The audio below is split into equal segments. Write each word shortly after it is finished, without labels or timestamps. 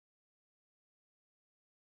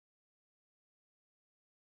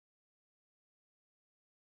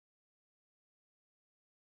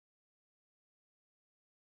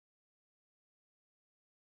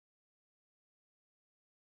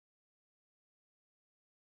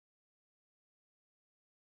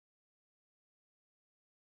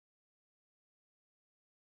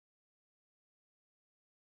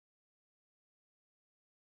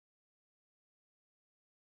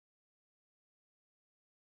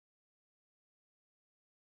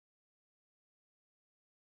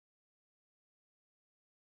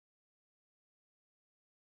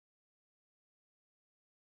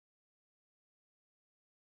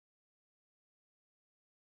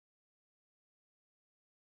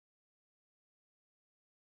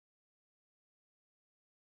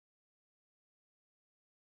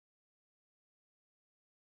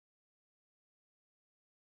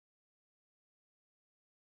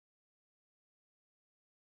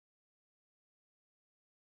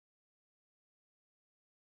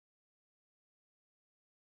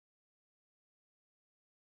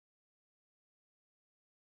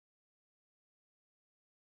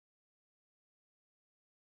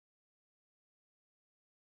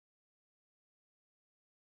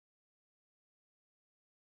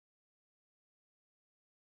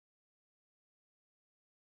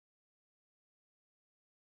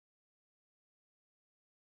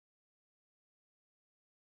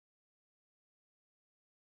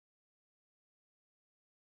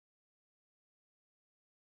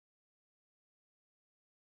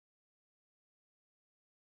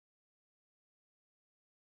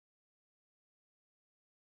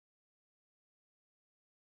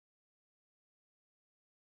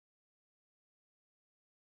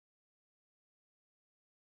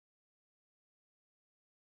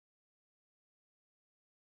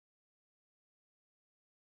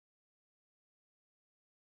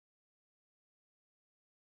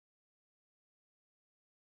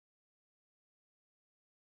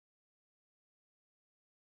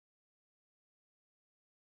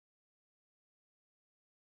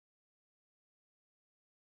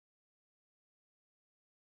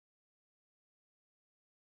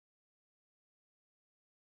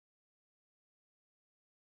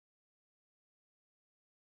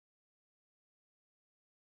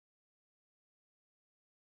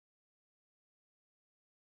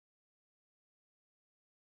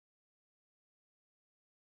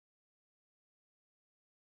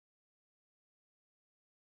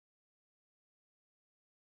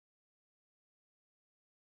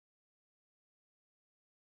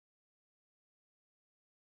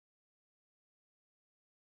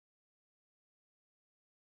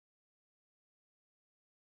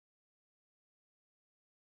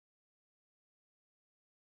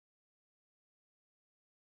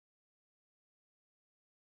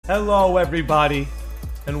Hello, everybody,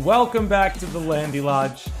 and welcome back to the Landy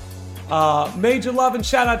Lodge. Major love and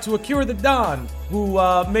shout out to Akira the Don, who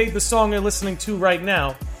made the song you're listening to right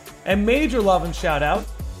now. And major love and shout out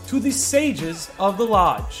to the Sages of the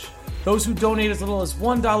Lodge, those who donate as little as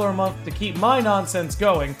 $1 a month to keep my nonsense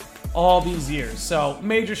going all these years. So,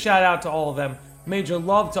 major shout out to all of them. Major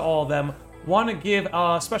love to all of them. Want to give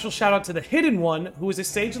a special shout out to the Hidden One, who is a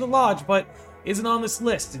Sage of the Lodge, but isn't on this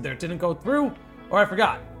list. Either it didn't go through, or I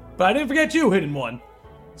forgot. But I didn't forget you, Hidden One.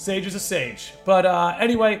 Sage is a sage. But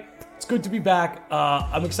anyway, it's good to be back.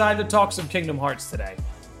 I'm excited to talk some Kingdom Hearts today.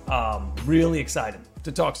 Really excited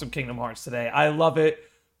to talk some Kingdom Hearts today. I love it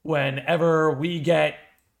whenever we get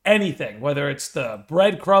anything, whether it's the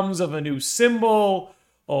breadcrumbs of a new symbol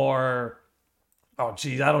or, oh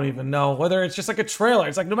geez, I don't even know, whether it's just like a trailer.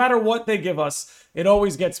 It's like no matter what they give us, it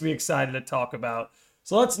always gets me excited to talk about.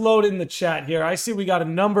 So let's load in the chat here. I see we got a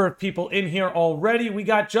number of people in here already. We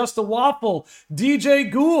got Just a Waffle,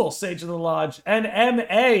 DJ Ghoul, Sage of the Lodge, and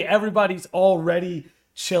MA. Everybody's already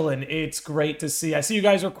chilling. It's great to see. I see you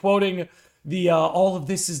guys are quoting the All of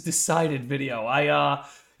This is Decided video.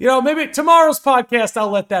 Maybe tomorrow's podcast, I'll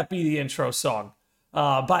let that be the intro song.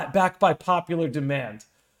 Backed by popular demand.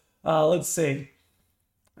 Let's see.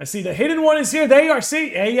 I see the Hidden One is here. They are. See,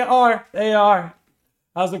 there you are. They are.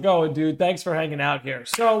 How's it going, dude? Thanks for hanging out here.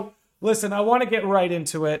 So, listen, I want to get right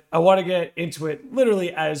into it. I want to get into it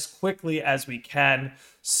literally as quickly as we can.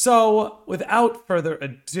 So, without further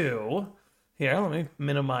ado, here, let me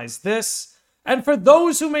minimize this. And for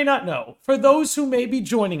those who may not know, for those who may be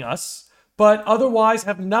joining us, but otherwise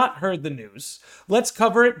have not heard the news, let's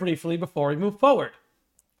cover it briefly before we move forward.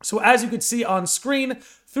 So, as you can see on screen,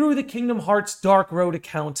 through the Kingdom Hearts Dark Road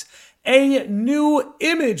account, a new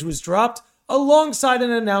image was dropped alongside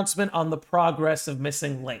an announcement on the progress of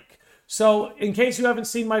Missing Link. So, in case you haven't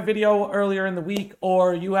seen my video earlier in the week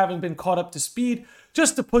or you haven't been caught up to speed,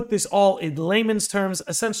 just to put this all in layman's terms,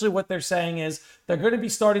 essentially what they're saying is they're going to be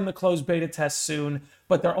starting the closed beta test soon,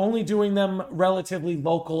 but they're only doing them relatively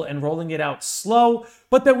local and rolling it out slow,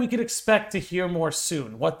 but that we could expect to hear more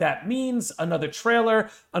soon. What that means, another trailer,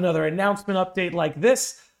 another announcement update like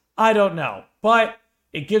this, I don't know. But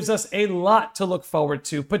it gives us a lot to look forward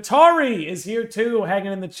to. Patari is here too,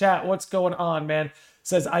 hanging in the chat. What's going on, man?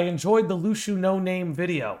 Says, I enjoyed the Lushu No Name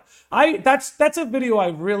video. That's a video I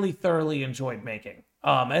really thoroughly enjoyed making.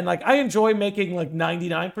 And I enjoy making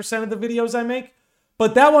 99% of the videos I make,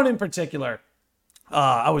 but that one in particular,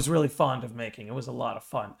 I was really fond of making. It was a lot of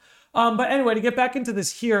fun. But anyway, to get back into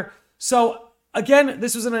this here. So again,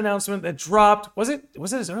 this was an announcement that dropped. Was it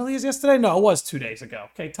as early as yesterday? No, it was 2 days ago.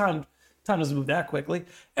 Okay, time doesn't move that quickly.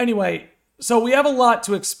 Anyway, so we have a lot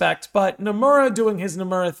to expect, but Nomura doing his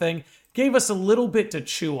Nomura thing gave us a little bit to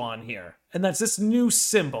chew on here. And that's this new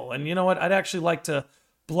symbol. And you know what? I'd actually like to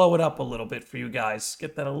blow it up a little bit for you guys.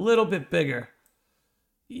 Get that a little bit bigger.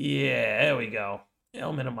 Yeah, there we go.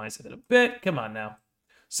 I'll minimize it a bit. Come on now.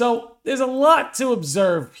 So there's a lot to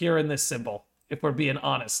observe here in this symbol, if we're being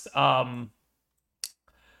honest.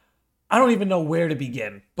 I don't even know where to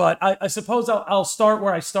begin, but I suppose I'll start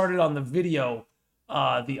where I started on the video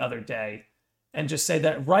the other day and just say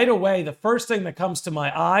that right away, the first thing that comes to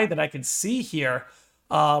my eye that I can see here,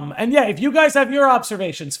 and yeah, if you guys have your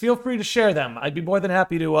observations, feel free to share them. I'd be more than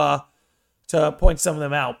happy to point some of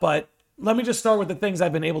them out, but let me just start with the things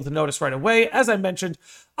I've been able to notice right away. As I mentioned,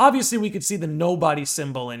 obviously we could see the nobody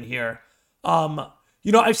symbol in here.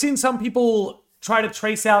 I've seen some people try to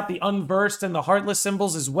trace out the unversed and the heartless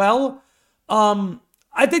symbols as well.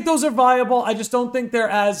 I think those are viable. I just don't think they're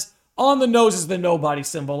as on the nose as the nobody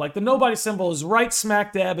symbol. Like the nobody symbol is right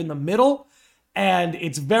smack dab in the middle, and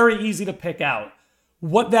it's very easy to pick out.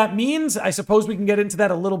 What that means, I suppose we can get into that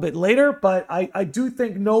a little bit later, but I do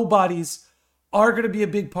think nobodies are going to be a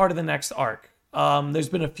big part of the next arc. There's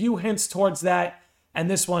been a few hints towards that, and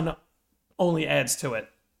this one only adds to it.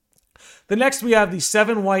 The next we have the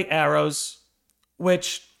 7 white arrows,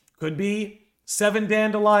 which could be 7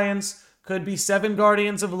 dandelions, could be 7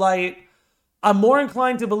 guardians of light. I'm more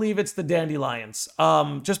inclined to believe it's the dandelions,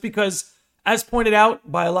 just because, as pointed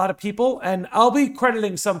out by a lot of people, and I'll be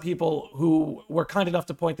crediting some people who were kind enough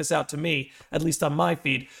to point this out to me, at least on my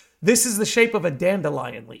feed, this is the shape of a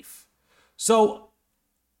dandelion leaf. So,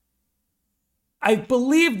 I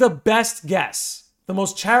believe the best guess, the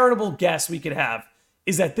most charitable guess we could have,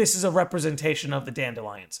 is that this is a representation of the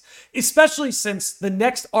dandelions. Especially since the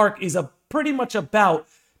next arc is pretty much about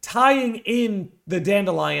tying in the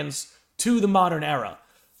dandelions to the modern era.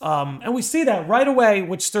 And we see that right away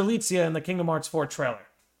with Strelitzia in the Kingdom Hearts 4 trailer.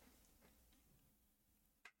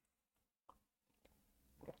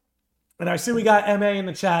 And I see we got MA in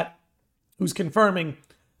the chat who's confirming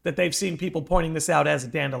that they've seen people pointing this out as a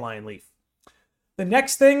dandelion leaf. The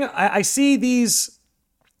next thing, I see these,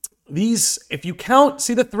 if you count,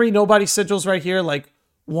 see the 3 nobody sigils right here, like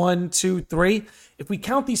 1, 2, 3. If we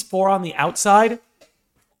count these 4 on the outside,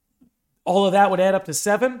 all of that would add up to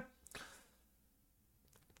 7.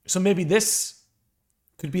 So maybe this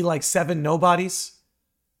could be like 7 nobodies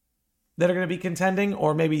that are going to be contending,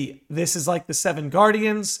 or maybe this is like the 7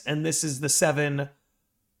 guardians and this is the 7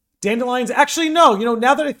 dandelions. Actually, no,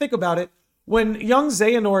 now that I think about it, when young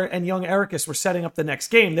Xehanort and young Ericus were setting up the next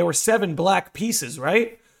game, there were 7 black pieces,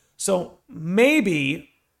 right? So maybe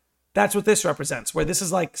that's what this represents, where this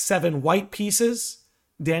is like 7 white pieces,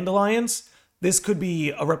 dandelions. This could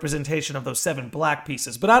be a representation of those 7 black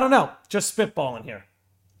pieces, but I don't know. Just spitballing here.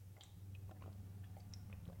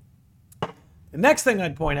 The next thing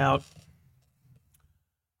I'd point out,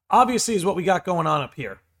 obviously, is what we got going on up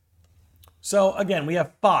here. So again, we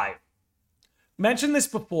have 5. Mentioned this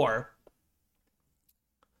before,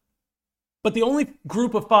 but the only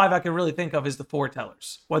group of 5 I could really think of is the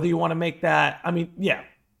foretellers. Whether you want to make that,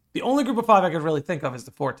 the only group of 5 I could really think of is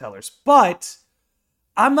the foretellers. But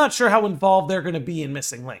I'm not sure how involved they're going to be in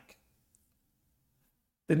Missing Link.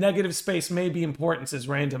 The negative space may be important, says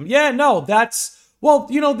Random. Yeah, no, that's, well,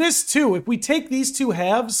 this too. If we take these 2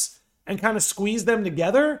 halves and kind of squeeze them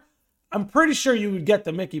together, I'm pretty sure you would get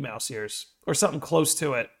the Mickey Mouse ears or something close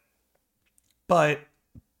to it. But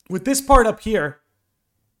with this part up here,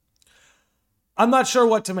 I'm not sure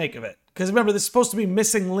what to make of it. Because remember, this is supposed to be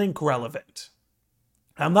Missing Link relevant.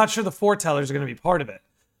 I'm not sure the foretellers are going to be part of it.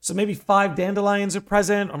 So maybe 5 dandelions are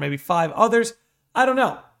present, or maybe 5 others. I don't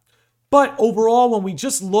know. But overall, when we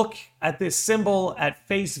just look at this symbol at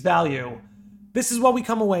face value, this is what we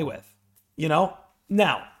come away with. Now,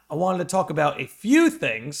 I wanted to talk about a few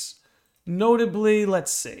things. Notably,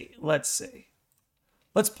 let's see.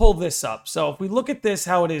 Let's pull this up. So if we look at this,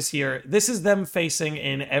 how it is here, this is them facing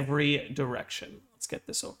in every direction. Let's get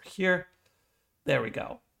this over here. There we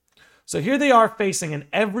go. So here they are facing in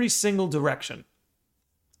every single direction.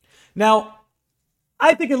 Now,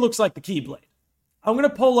 I think it looks like the Keyblade. I'm going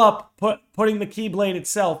to pull up, putting the Keyblade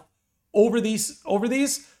itself over these,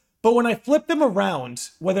 but when I flip them around,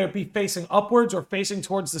 whether it be facing upwards or facing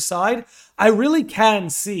towards the side, I really can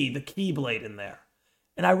see the Keyblade in there.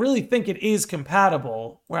 And I really think it is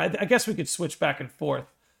compatible, where I guess we could switch back and forth.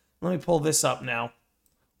 Let me pull this up now.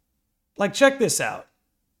 Like, check this out.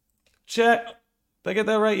 Did I get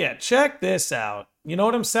that right? Yeah, check this out. You know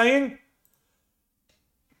what I'm saying?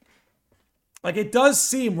 Like, it does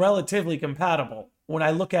seem relatively compatible when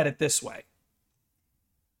I look at it this way.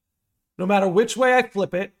 No matter which way I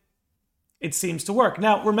flip it, it seems to work.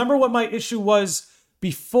 Now, remember what my issue was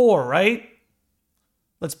before, right?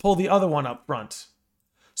 Let's pull the other one up front.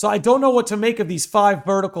 So I don't know what to make of these 5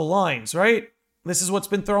 vertical lines, right? This is what's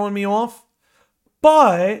been throwing me off.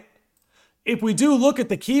 But if we do look at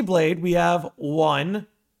the Keyblade, we have 1,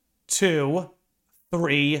 2,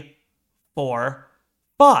 3, 4,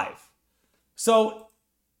 5. So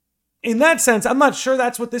in that sense, I'm not sure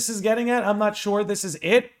that's what this is getting at. I'm not sure this is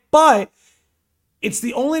it, but it's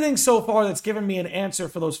the only thing so far that's given me an answer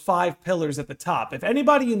for those 5 pillars at the top. If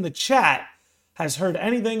anybody in the chat has heard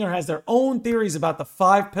anything or has their own theories about the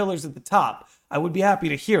 5 pillars at the top, I would be happy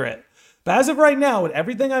to hear it. But as of right now, with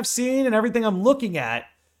everything I've seen and everything I'm looking at,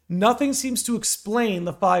 nothing seems to explain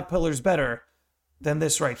the 5 pillars better than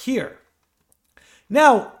this right here.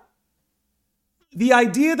 Now, the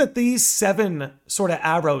idea that these 7 sort of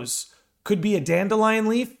arrows could be a dandelion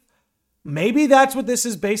leaf, maybe that's what this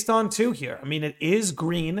is based on too here. I mean, it is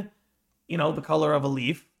green, the color of a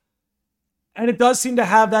leaf. And it does seem to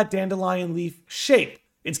have that dandelion leaf shape.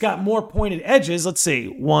 It's got more pointed edges. Let's see.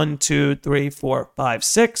 1, 2, 3, 4, 5,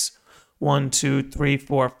 6. 1, 2, 3,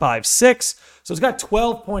 4, 5, 6. So it's got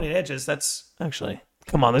 12 pointed edges. That's actually,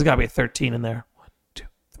 come on, there's got to be a 13 in there. 1, 2,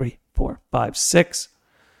 3, 4, 5, 6.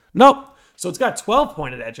 Nope. So it's got 12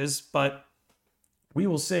 pointed edges, but we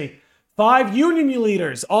will see. 5 Union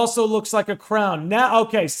leaders also looks like a crown. Now,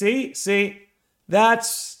 okay, see,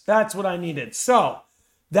 that's what I needed. So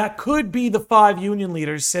that could be the 5 Union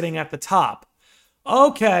leaders sitting at the top.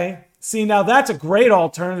 Okay, see, now that's a great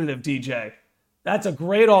alternative, DJ. That's a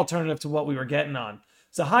great alternative to what we were getting on.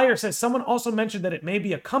 Zahir says, someone also mentioned that it may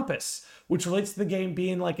be a compass, which relates to the game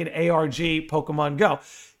being like an ARG Pokemon Go.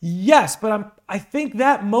 Yes, but I think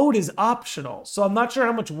that mode is optional, so I'm not sure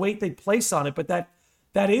how much weight they place on it, but that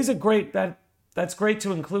is a great, that's great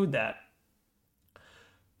to include that.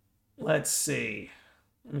 Let's see.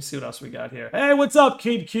 Let me see what else we got here. Hey, what's up,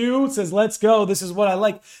 Kid Q? It says, let's go. This is what I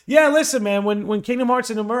like. Yeah, listen, man, when Kingdom Hearts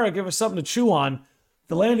and Nomura give us something to chew on,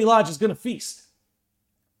 the Landy Lodge is going to feast.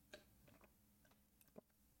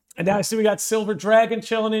 And now I see we got Silver Dragon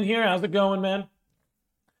chilling in here. How's it going, man?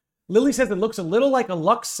 Lily says it looks a little like a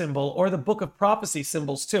Lux symbol or the Book of Prophecy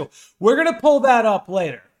symbols too. We're going to pull that up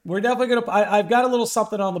later. We're definitely going to... I've got a little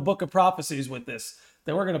something on the Book of Prophecies with this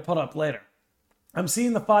that we're going to put up later. I'm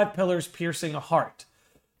seeing the 5 pillars piercing a heart.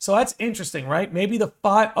 So that's interesting, right? Maybe the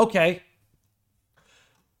 5... Okay.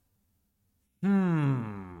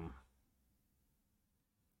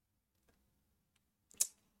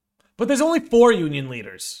 But there's only 4 union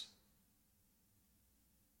leaders.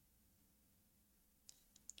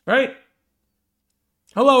 Right?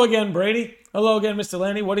 Hello again, Brady. Hello again, Mr.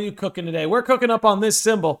 Lanny. What are you cooking today? We're cooking up on this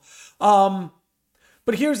symbol. But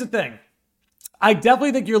here's the thing. I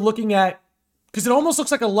definitely think you're looking at... Because it almost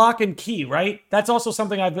looks like a lock and key, right? That's also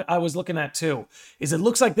something I was looking at too. Is it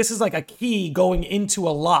looks like this is like a key going into a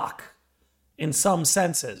lock in some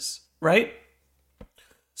senses, right?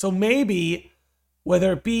 So maybe...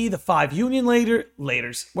 whether it be the 5 union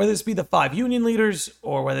leaders, whether this be the 5 union leaders,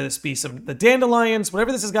 or whether this be the Dandelions,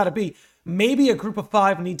 whatever this has got to be, maybe a group of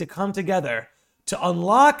 5 need to come together to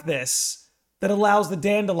unlock this that allows the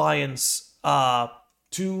Dandelions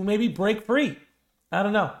to maybe break free. I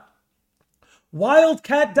don't know.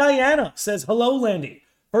 Wildcat Diana says, hello, Landy.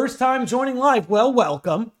 First time joining live. Well,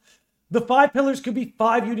 welcome. The 5 pillars could be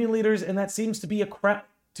 5 union leaders, and that seems to be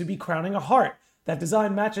crowning a heart. That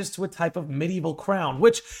design matches to a type of medieval crown,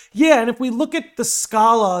 which, yeah, and if we look at the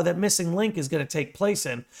Scala that Missing Link is going to take place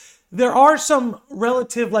in, there are some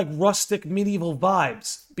relative, like, rustic medieval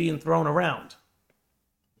vibes being thrown around.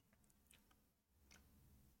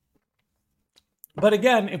 But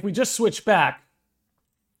again, if we just switch back,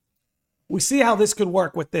 we see how this could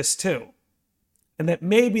work with this too. And that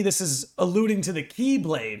maybe this is alluding to the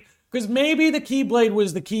Keyblade. Because maybe the Keyblade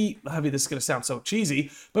was the key... I mean, this is going to sound so cheesy,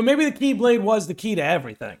 but maybe the Keyblade was the key to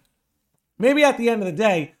everything. Maybe at the end of the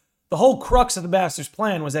day, the whole crux of the Master's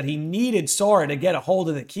plan was that he needed Sora to get a hold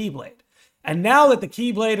of the Keyblade. And now that the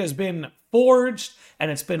Keyblade has been forged and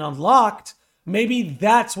it's been unlocked, maybe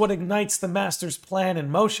that's what ignites the Master's plan in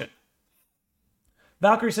motion.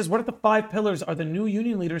 Valkyrie says, what if the 5 pillars are the new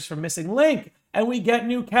union leaders for Missing Link? And we get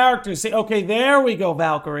new characters. Say, okay, there we go,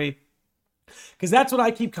 Valkyrie. Because that's what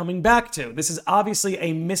I keep coming back to. This is obviously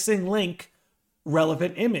a Missing Link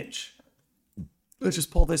relevant image. Let's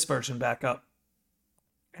just pull this version back up.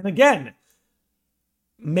 And again,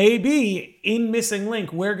 maybe in Missing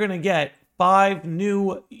Link, we're going to get 5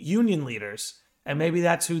 new union leaders. And maybe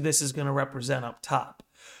that's who this is going to represent up top.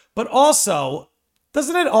 But also,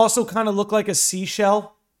 doesn't it also kind of look like a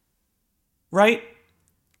seashell? Right?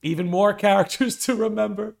 Even more characters to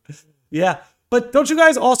remember. Yeah. But don't you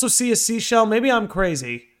guys also see a seashell? Maybe I'm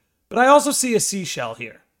crazy, but I also see a seashell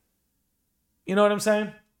here. You know what I'm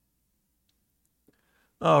saying?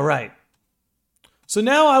 All right. So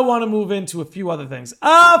now I want to move into a few other things.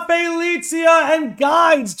 Felicia and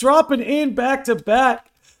Guides dropping in back to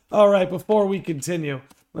back. All right, before we continue,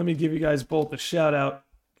 let me give you guys both a shout out.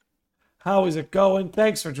 How is it going?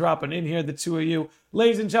 Thanks for dropping in here, the two of you.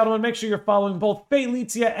 Ladies and gentlemen, make sure you're following both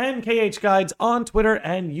Felicia and KH Guides on Twitter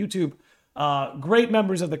and YouTube. Great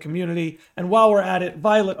members of the community. And while we're at it,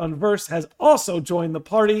 Violet Unversed has also joined the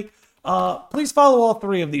party. Please follow all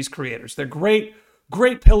 3 of these creators. They're great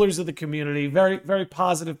pillars of the community. Very, very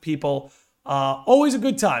positive people. Always a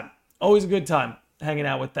good time. Always a good time hanging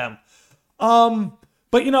out with them.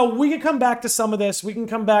 But, you know, we can come back to some of this. We can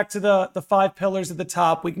come back to the 5 pillars at the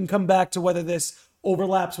top. We can come back to whether this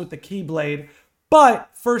overlaps with the Keyblade. But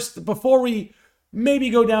first, before we maybe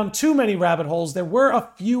go down too many rabbit holes, there were a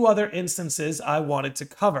few other instances I wanted to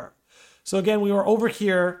cover. So again, we were over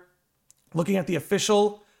here looking at the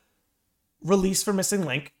official release for Missing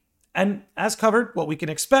Link. And as covered, what we can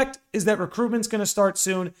expect is that recruitment's going to start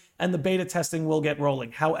soon and the beta testing will get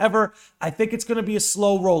rolling. However, I think it's going to be a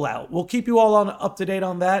slow rollout. We'll keep you all up to date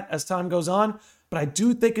on that as time goes on, but I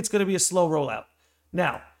do think it's going to be a slow rollout.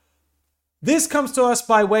 Now, this comes to us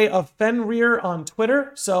by way of Fenrir on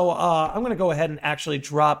Twitter. So I'm going to go ahead and actually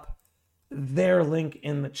drop their link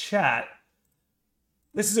in the chat.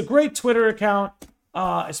 This is a great Twitter account,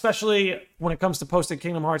 especially when it comes to posting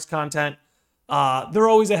Kingdom Hearts content. They're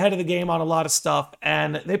always ahead of the game on a lot of stuff,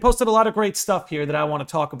 and they posted a lot of great stuff here that I want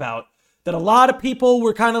to talk about. That a lot of people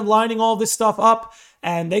were kind of lining all this stuff up,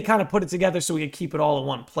 and they kind of put it together so we could keep it all in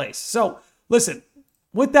one place. So, listen,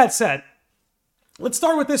 with that said, let's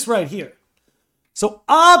start with this right here. So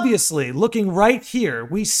obviously, looking right here,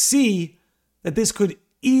 we see that this could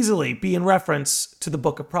easily be in reference to the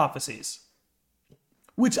Book of Prophecies,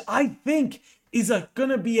 which I think is going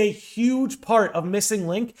to be a huge part of Missing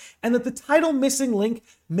Link, and that the title Missing Link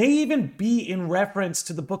may even be in reference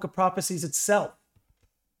to the Book of Prophecies itself.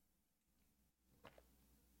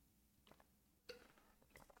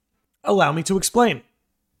 Allow me to explain.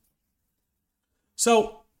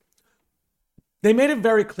 So, they made it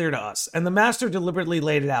very clear to us, and the Master deliberately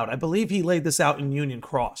laid it out. I believe he laid this out in Union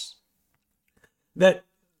Cross, that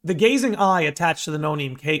the gazing eye attached to the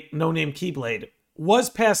no-name Keyblade was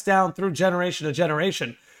passed down through generation to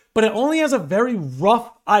generation, but it only has a very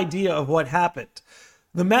rough idea of what happened.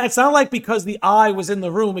 It's not like because the eye was in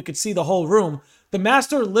the room, it could see the whole room. The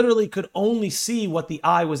Master literally could only see what the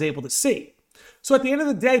eye was able to see. So at the end of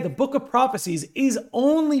the day, the Book of Prophecies is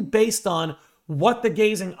only based on what the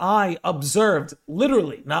gazing eye observed,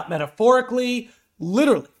 literally, not metaphorically,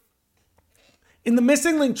 literally. In the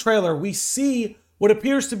Missing Link trailer, we see what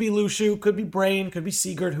appears to be Luxu, could be Brain, could be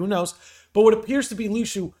Sigurd, who knows, but what appears to be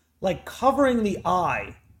Luxu, like covering the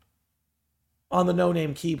eye on the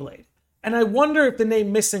no-name Keyblade. And I wonder if the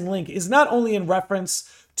name Missing Link is not only in reference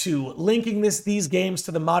to linking these games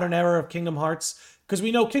to the modern era of Kingdom Hearts, because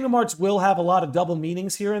we know Kingdom Hearts will have a lot of double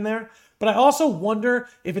meanings here and there, but I also wonder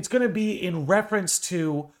if it's going to be in reference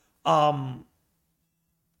to, because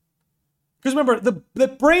remember, the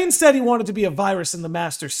Brain said he wanted to be a virus in the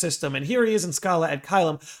Master System, and here he is in Scala ad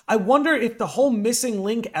Caelum. I wonder if the whole Missing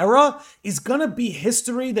Link era is going to be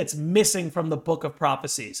history that's missing from the Book of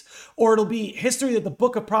Prophecies. Or it'll be history that the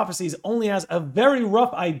Book of Prophecies only has a very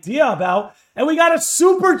rough idea about. And we got a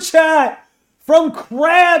super chat from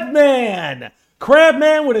Crabman.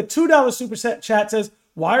 Crabman with a $2 super chat says,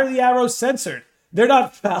 "Why are the arrows censored? They're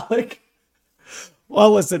not phallic."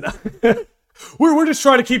 Well, listen. We're just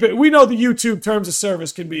trying to keep it. We know the YouTube terms of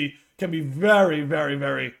service can be very, very,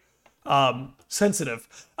 very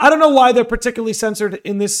sensitive. I don't know why they're particularly censored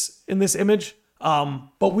in this image,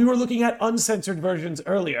 but we were looking at uncensored versions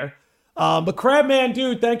earlier. But Crabman,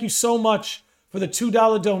 dude, thank you so much for the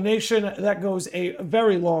 $2 donation. That goes a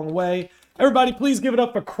very long way. Everybody, please give it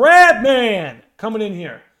up for Crabman coming in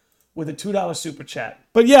here with a $2 super chat.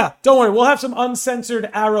 But yeah, don't worry, we'll have some uncensored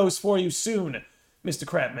arrows for you soon, Mr.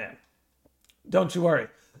 Crabman. Don't you worry.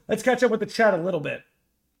 Let's catch up with the chat a little bit.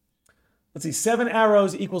 Let's see. 7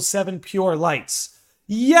 arrows equals 7 pure lights.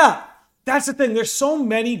 Yeah, that's the thing. There's so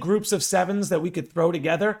many groups of 7s that we could throw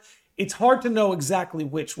together. It's hard to know exactly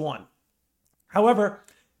which one. However,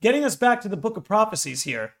 getting us back to the Book of Prophecies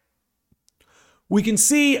here, we can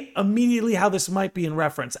see immediately how this might be in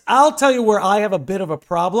reference. I'll tell you where I have a bit of a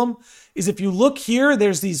problem is if you look here,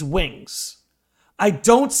 there's these wings. I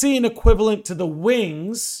don't see an equivalent to the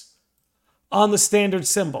wings on the standard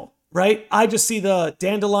symbol, right? I just see the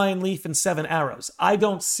dandelion leaf and 7 arrows. I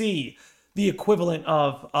don't see the equivalent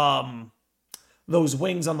of those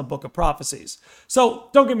wings on the Book of Prophecies. So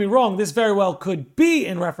don't get me wrong, this very well could be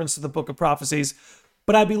in reference to the Book of Prophecies,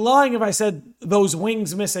 but I'd be lying if I said those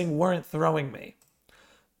wings missing weren't throwing me.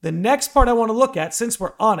 The next part I want to look at, since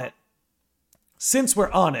we're on it.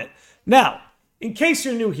 Now, in case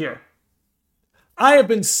you're new here, I have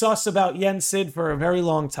been sus about Yen Sid for a very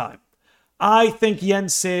long time. I think Yen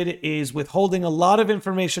Sid is withholding a lot of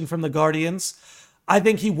information from the Guardians. I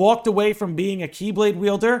think he walked away from being a Keyblade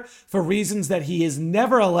wielder for reasons that he has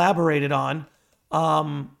never elaborated on.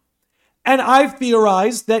 And I've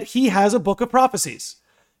theorized that he has a Book of Prophecies.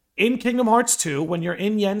 In Kingdom Hearts 2, when you're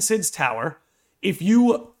in Yen Sid's tower, if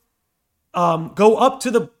you go up to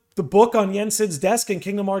the book on Yen Sid's desk in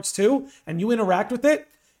Kingdom Hearts 2 and you interact with it,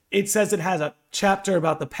 it says it has a chapter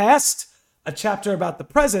about the past, a chapter about the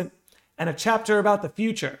present, and a chapter about the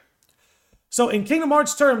future. So in Kingdom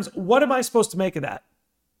Hearts terms, what am I supposed to make of that?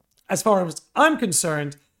 As far as I'm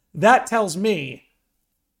concerned, that tells me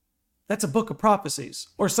that's a Book of Prophecies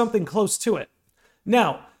or something close to it.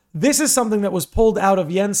 Now, this is something that was pulled out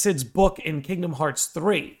of Yen Sid's book in Kingdom Hearts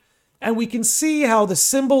 3. And we can see how the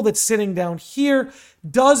symbol that's sitting down here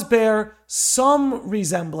does bear some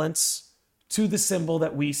resemblance to the symbol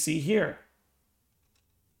that we see here.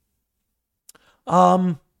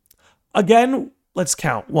 Again, let's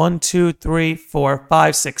count. 1, 2, 3, 4,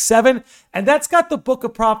 5, 6, 7. And that's got the Book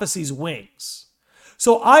of Prophecies wings.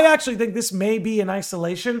 So I actually think this may be in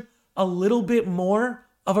isolation a little bit more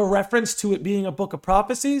of a reference to it being a Book of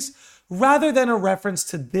Prophecies rather than a reference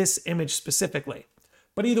to this image specifically.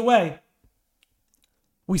 But either way,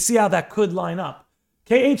 we see how that could line up.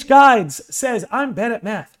 KH Guides says, "I'm bad at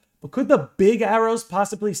math, but could the big arrows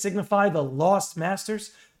possibly signify the lost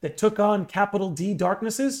masters that took on capital D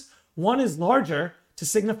darknesses? One is larger to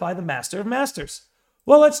signify the Master of Masters."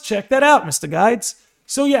 Well, let's check that out, Mr. Guides.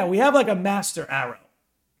 So yeah, we have like a master arrow,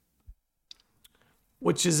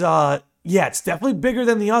 which is, it's definitely bigger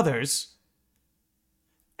than the others.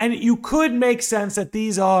 And you could make sense that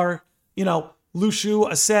these are, Luxu,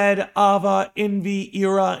 Aced, Ava, Envy,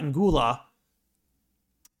 Ira, and Gula.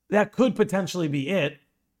 That could potentially be it.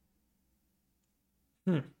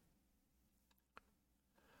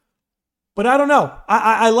 But I don't know.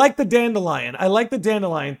 I like the dandelion. I like the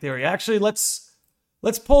dandelion theory. Actually, let's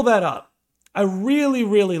pull that up. I really,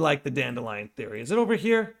 really like the dandelion theory. Is it over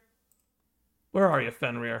here? Where are you,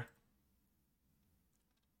 Fenrir?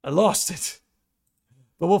 I lost it.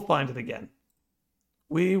 But we'll find it again.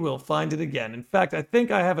 We will find it again. In fact, I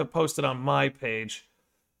think I have it posted on my page.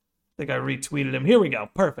 I think I retweeted him. Here we go.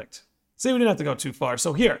 Perfect. See, we didn't have to go too far.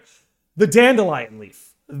 So here, the dandelion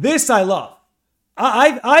leaf. This I love.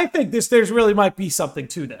 I think there's really might be something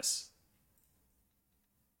to this.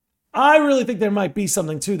 I really think there might be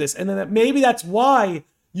something to this. And then maybe that's why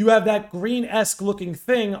you have that green-esque looking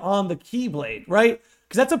thing on the Keyblade, right?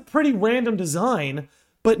 Because that's a pretty random design.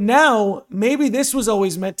 But now, maybe this was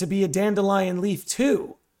always meant to be a dandelion leaf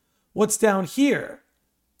too. What's down here?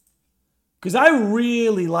 Because I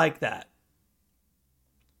really like that.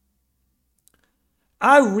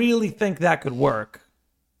 I really think that could work.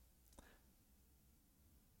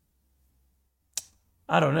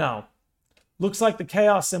 I don't know. Looks like the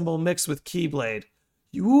chaos symbol mixed with Keyblade.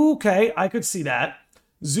 Okay, I could see that.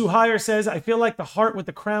 Zuhair says, I feel like the heart with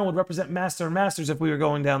the crown would represent Master and Masters if we were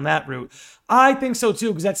going down that route. I think so too,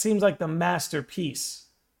 because that seems like the masterpiece.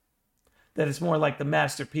 That it's more like the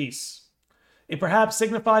masterpiece. It perhaps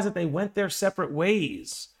signifies that they went their separate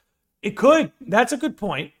ways. It could. That's a good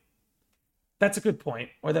point. That's a good point.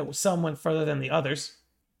 Or that some went further than the others.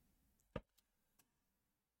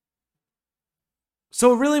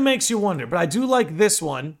 So it really makes you wonder. But I do like this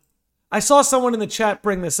one. I saw someone in the chat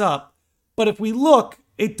bring this up. But if we look,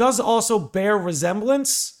 it does also bear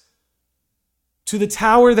resemblance to the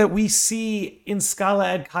tower that we see in Scala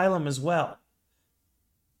ad Caelum as well.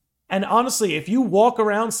 And honestly, if you walk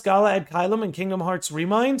around Scala ad Caelum in Kingdom Hearts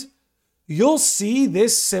Remind, you'll see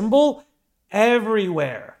this symbol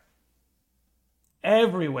everywhere.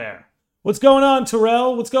 Everywhere. What's going on,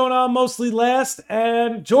 Terrell? What's going on, Mostly Last?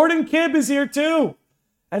 And Jordan Kibb is here too.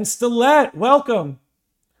 And Stilette, welcome.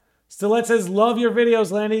 Stilette says, love your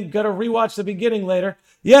videos, Lanny. Gotta rewatch the beginning later.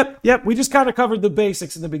 Yep. We just kind of covered the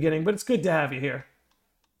basics in the beginning, but it's good to have you here.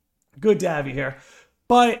 Good to have you here.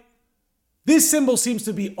 But this symbol seems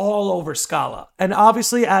to be all over Scala. And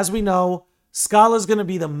obviously, as we know, Scala is going to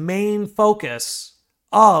be the main focus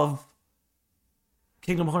of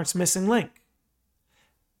Kingdom Hearts Missing Link.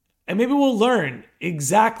 And maybe we'll learn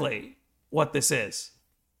exactly what this is.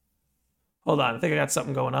 Hold on, I think I got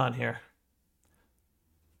something going on here.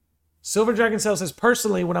 Silver Dragon Cell says,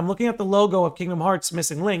 personally, when I'm looking at the logo of Kingdom Hearts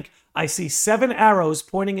Missing Link, I see 7 arrows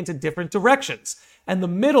pointing into different directions, and the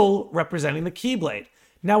middle representing the Keyblade.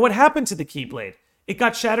 Now, what happened to the Keyblade? It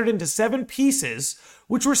got shattered into 7 pieces,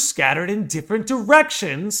 which were scattered in different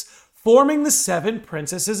directions, forming the 7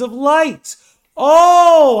 Princesses of Light.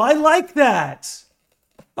 Oh, I like that.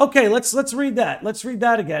 Okay, let's read that. Let's read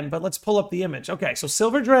that again, but let's pull up the image. Okay, so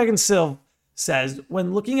Silver Dragon Sylv says,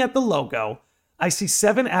 when looking at the logo, I see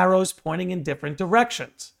 7 arrows pointing in different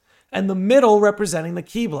directions, and the middle representing the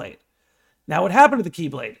Keyblade. Now, what happened to the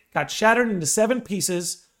Keyblade? It got shattered into 7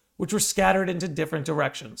 pieces, which were scattered into different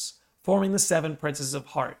directions, forming the 7 Princesses of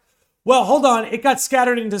Heart. Well, hold on. It got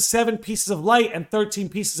scattered into 7 pieces of light and 13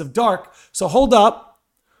 pieces of dark. So hold up.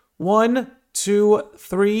 1, 2,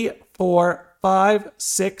 3, 4, 5,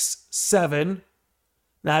 6, 7.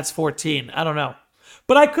 That's 14. I don't know.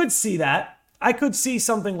 But I could see that. I could see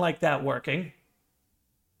something like that working.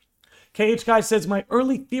 KH Guy says, my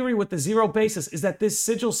early theory with the zero basis is that this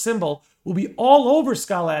sigil symbol will be all over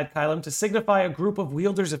Scala ad Caelum to signify a group of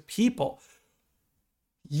wielders of people.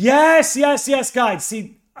 Yes, guys.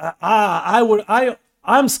 See,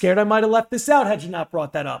 I'm scared I might have left this out had you not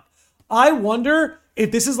brought that up. I wonder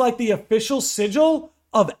if this is like the official sigil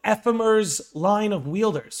of Ephemer's line of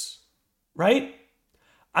wielders, right?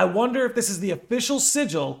 I wonder if this is the official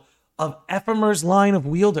sigil of Ephemer's line of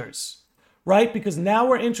wielders. Right? Because now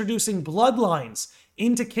we're introducing bloodlines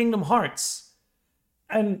into Kingdom Hearts.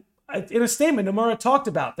 And in a statement, Nomura talked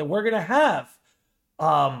about that we're going to have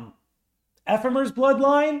Ephemer's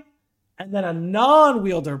bloodline and then a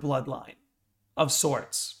non-wielder bloodline of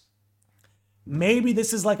sorts. Maybe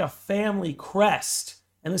this is like a family crest,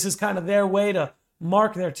 and this is kind of their way to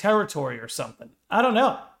mark their territory or something. I don't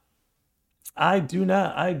know. I do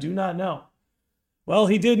not know. Well,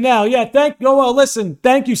 he did now. Yeah, listen,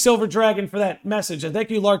 thank you, Silver Dragon, for that message. And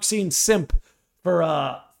thank you, Larkseen Simp,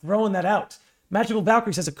 for throwing that out. Magical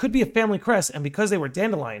Valkyrie says it could be a family crest, and because they were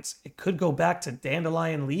dandelions, it could go back to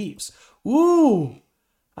dandelion leaves. Ooh,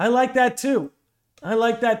 I like that too.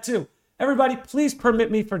 Everybody, please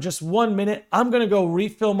permit me for just 1 minute. I'm going to go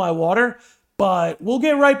refill my water, but we'll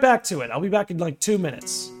get right back to it. I'll be back in like 2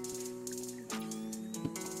 minutes.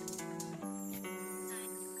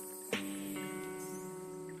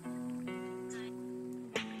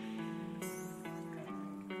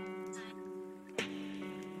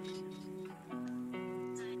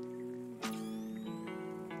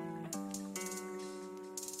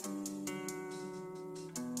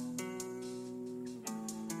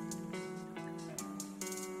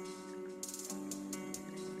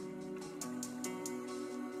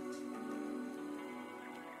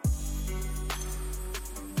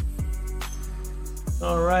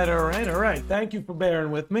 All right, all right, all right. Thank you for bearing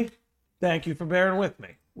with me. Thank you for bearing with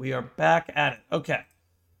me. We are back at it. Okay.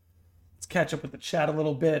 Let's catch up with the chat a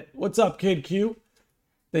little bit. What's up, Kid Q?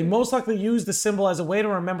 They most likely used the symbol as a way to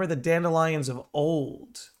remember the dandelions of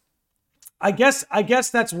old. I guess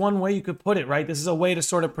that's one way you could put it, right? This is a way to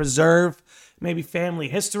sort of preserve maybe family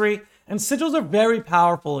history. And sigils are very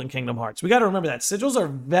powerful in Kingdom Hearts. We got to remember that. Sigils are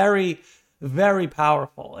very, very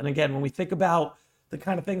powerful. And again, when we think about the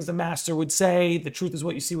kind of things the master would say, the truth is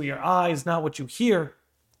what you see with your eyes, not what you hear.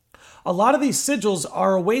 A lot of these sigils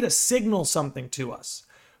are a way to signal something to us.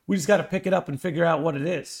 We just got to pick it up and figure out what it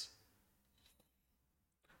is.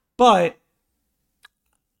 But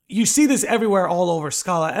you see this everywhere all over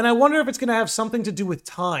Scala. And I wonder if it's going to have something to do with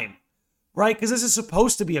time, right? Because this is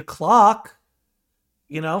supposed to be a clock,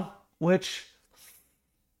 you know, which,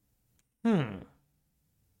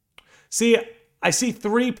 See, I see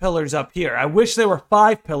 3 pillars up here. I wish there were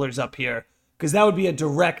 5 pillars up here, because that would be a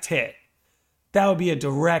direct hit. That would be a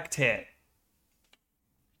direct hit.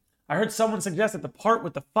 I heard someone suggest that the part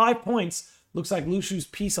with the 5 points looks like Lushu's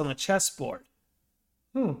piece on the chessboard.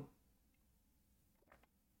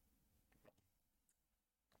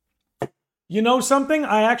 You know something?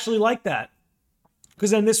 I actually like that. Because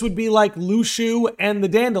then this would be like Lushu and the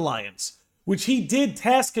dandelions, which he did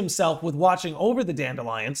task himself with watching over the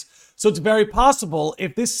dandelions. So it's very possible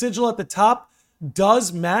if this sigil at the top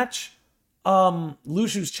does match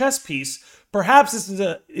Lushu's chess piece, perhaps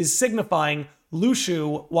this is signifying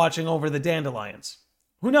Lushu watching over the dandelions.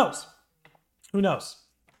 Who knows? Who knows?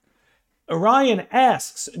 Orion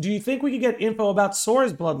asks, do you think we could get info about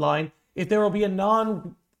Sora's bloodline if there will be a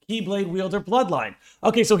non-Keyblade wielder bloodline?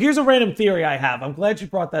 Okay, so here's a random theory I have. I'm glad you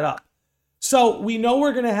brought that up. So we know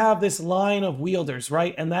we're going to have this line of wielders,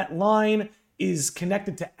 right? And that line is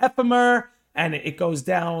connected to Ephemer, and it goes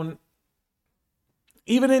down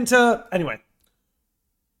even into... Anyway.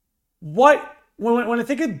 When I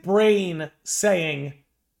think of Brain saying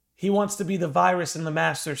he wants to be the virus in the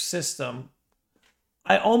Master System,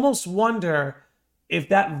 I almost wonder if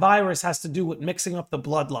that virus has to do with mixing up the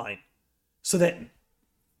bloodline. So that,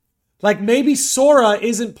 like, maybe Sora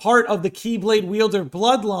isn't part of the Keyblade wielder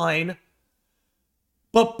bloodline,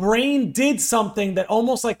 but Brain did something that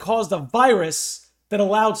almost like caused a virus that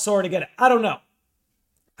allowed Sora to get it. I don't know.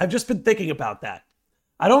 I've just been thinking about that.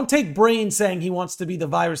 I don't take Brain saying he wants to be the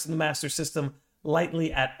virus in the Master System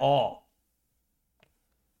lightly at all.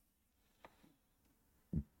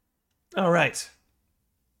 All right.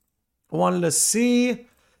 I wanted to see.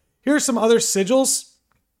 Here's some other sigils.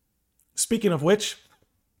 Speaking of which,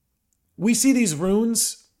 we see these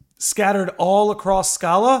runes scattered all across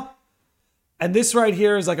Scala. And this right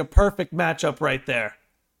here is like a perfect matchup right there.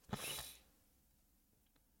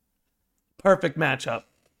 Perfect matchup.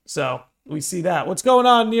 So we see that. What's going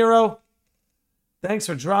on, Nero? Thanks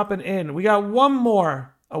for dropping in. We got one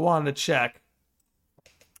more I wanted to check.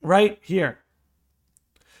 Right here.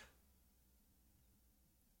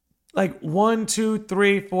 Like 1, 2,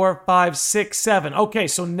 3, 4, 5, 6, 7. Okay,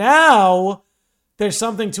 so now there's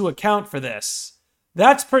something to account for this.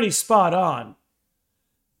 That's pretty spot on.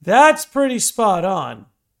 That's pretty spot on.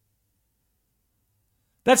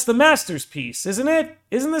 That's the Master's piece, isn't it?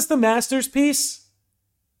 Isn't this the Master's piece?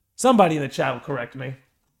 Somebody in the chat will correct me.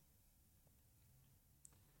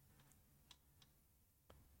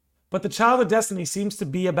 But the Child of Destiny seems to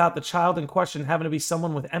be about the child in question having to be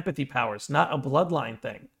someone with empathy powers, not a bloodline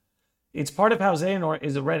thing. It's part of how Xehanort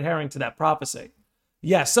is a red herring to that prophecy.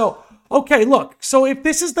 Yeah, so, okay, look. So if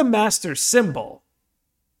this is the Master symbol...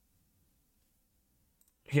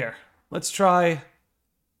 Here, let's try...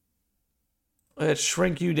 Let's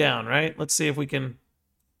shrink you down, right? Let's see if we can...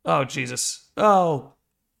 Oh, Jesus. Oh,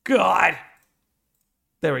 God.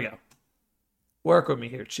 There we go. Work with me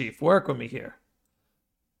here, Chief. Work with me here.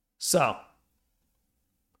 So...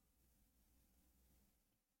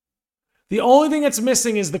 The only thing that's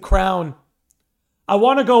missing is the crown. I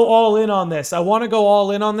want to go all in on this.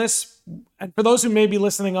 And for those who may be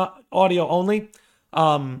listening audio only,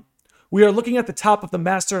 we are looking at the top of the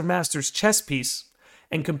Master of Masters chess piece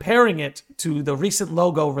and comparing it to the recent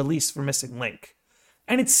logo released for Missing Link.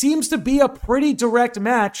 And it seems to be a pretty direct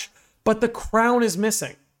match, but the crown is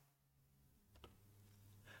missing.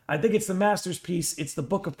 I think it's the Master's piece. It's the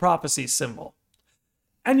Book of Prophecy symbol.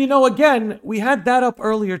 And, you know, again, we had that up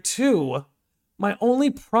earlier, too. My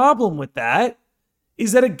only problem with that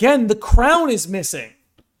is that, again, the crown is missing.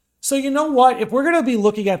 So, you know what? If we're going to be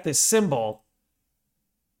looking at this symbol,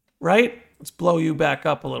 right? Let's blow you back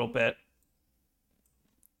up a little bit.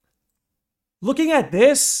 Looking at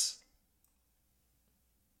this,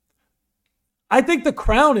 I think the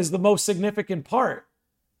crown is the most significant part.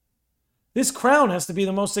 This crown has to be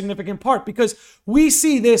the most significant part because we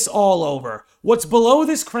see this all over. What's below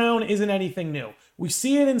this crown isn't anything new. We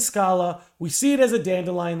see it in Scala. We see it as a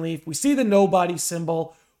dandelion leaf. We see the nobody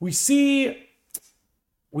symbol. We see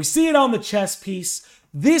it on the chess piece.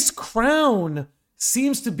 This crown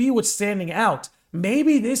seems to be what's standing out.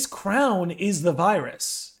 Maybe this crown is the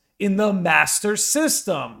virus in the master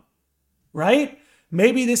system, right?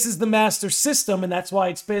 Maybe this is the master system, and that's why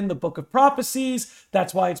it's been the Book of Prophecies.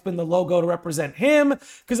 That's why it's been the logo to represent him,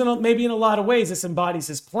 because maybe in a lot of ways this embodies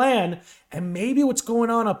his plan. And maybe what's going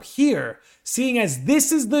on up here, seeing as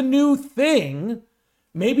this is the new thing,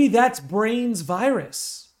 maybe that's Brain's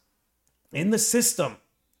virus in the system.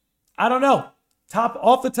 I don't know.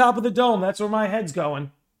 Off the top of the dome, that's where my head's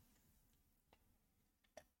going.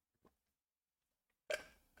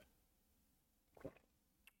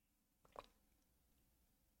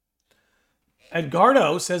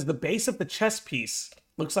 Edgardo says the base of the chess piece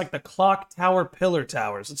looks like the clock tower pillar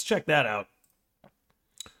towers. Let's check that out.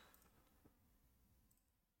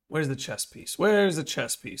 Where's the chess piece? Where's the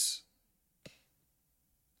chess piece?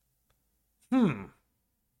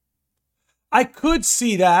 I could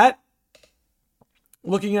see that.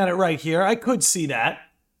 Looking at it right here, I could see that.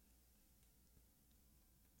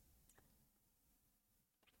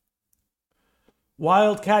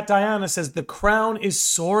 Wildcat Diana says the crown is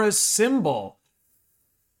Sora's symbol.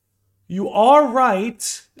 You are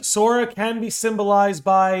right. Sora can be symbolized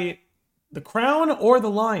by the crown or the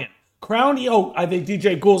lion. Crown, I think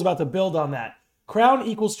DJ Ghoul's about to build on that. Crown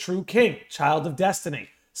equals true king, child of destiny.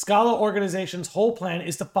 Scala organization's whole plan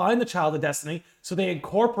is to find the child of destiny, so they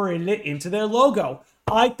incorporated it into their logo.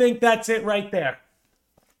 I think that's it right there.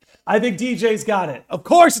 I think DJ's got it. Of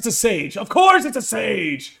course it's a sage. Of course it's a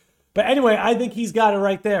sage. But anyway, I think he's got it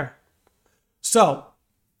right there. So,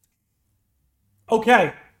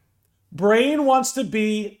 okay. Brain wants to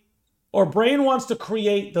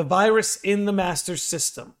create the virus in the master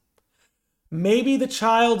system. Maybe the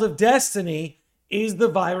child of destiny is the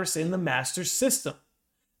virus in the master system.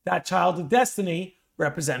 That child of destiny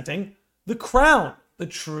representing the crown, the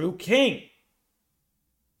true king.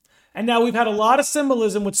 And now we've had a lot of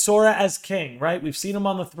symbolism with Sora as king, right? We've seen him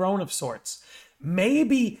on the throne of sorts.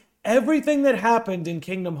 Maybe everything that happened in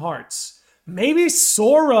Kingdom Hearts, maybe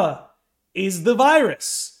Sora is the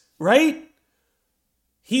virus, right?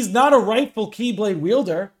 He's not a rightful Keyblade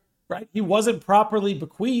wielder, right? He wasn't properly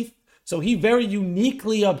bequeathed, so he very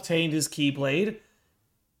uniquely obtained his Keyblade.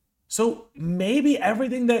 So maybe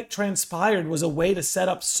everything that transpired was a way to set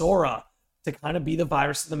up Sora to kind of be the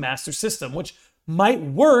virus of the Master System, which might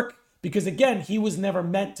work because, again, he was never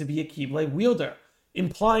meant to be a Keyblade wielder,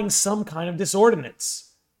 implying some kind of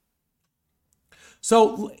disordinance.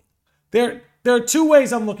 So there are two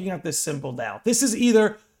ways I'm looking at this symbol now. This is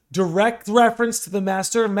either direct reference to the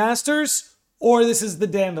Master of Masters, or this is the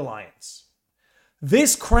Dandelions.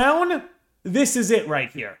 This crown, this is it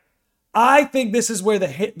right here. I think this is where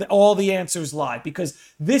all the answers lie, because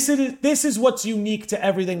this is what's unique to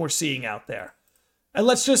everything we're seeing out there. And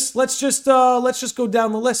let's just go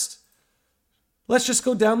down the list. Let's just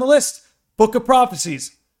go down the list. Book of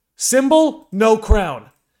Prophecies. Symbol, no crown.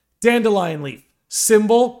 Dandelion leaf.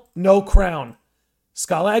 Symbol, no crown.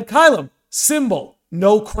 Scala ad Caelum. Symbol,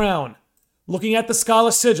 no crown. Looking at the Scala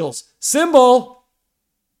sigils. Symbol,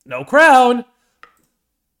 no crown.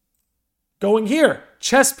 Going here.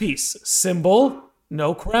 Chess piece. Symbol,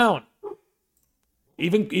 no crown.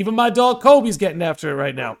 Even my dog Kobe's getting after it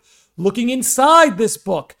right now. Looking inside this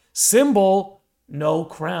book. Symbol, no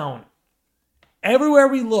crown. Everywhere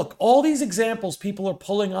we look, all these examples people are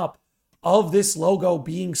pulling up of this logo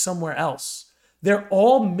being somewhere else. They're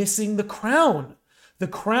all missing the crown. The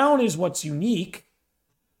crown is what's unique.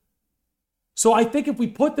 So I think if we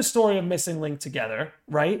put the story of Missing Link together,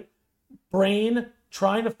 right? Brain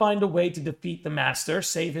trying to find a way to defeat the Master,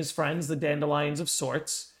 save his friends, the Dandelions of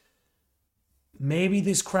sorts. Maybe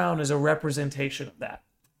this crown is a representation of that.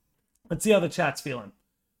 Let's see how the chat's feeling.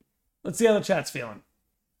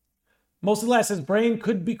 Mostly Last says Brain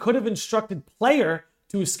could have instructed player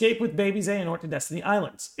to escape with baby Xehanort to Destiny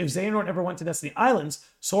Islands. If Xehanort never went to Destiny Islands,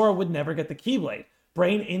 Sora would never get the Keyblade.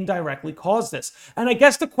 Brain indirectly caused this. And I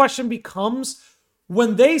guess the question becomes,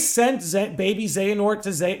 when they sent baby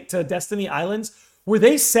Xehanort to Destiny Islands, were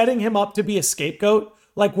they setting him up to be a scapegoat?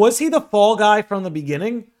 Like, was he the fall guy from the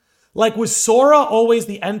beginning? Like, was Sora always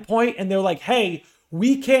the endpoint? And they're like, hey,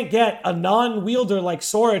 we can't get a non-wielder like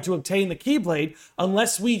Sora to obtain the Keyblade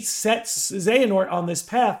unless we set Xehanort on this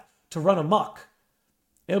path to run amok.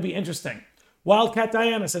 It'll be interesting. Wildcat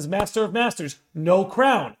Diana says, Master of Masters, no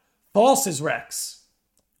crown. False is Rex.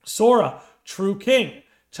 Sora, true king.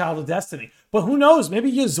 Child of Destiny. But who knows?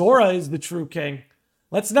 Maybe Yozora is the true king.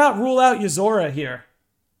 Let's not rule out Yozora here.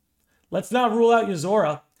 Let's not rule out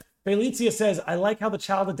Yozora. Felicia says, I like how the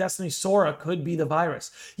Child of Destiny Sora could be the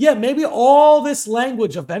virus. Yeah, maybe all this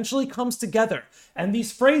language eventually comes together. And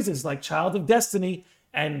these phrases like Child of Destiny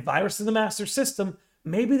and Virus of the Master System,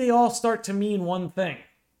 maybe they all start to mean one thing.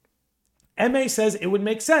 MA says it would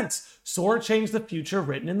make sense. Sora changed the future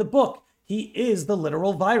written in the book. He is the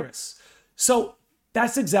literal virus. So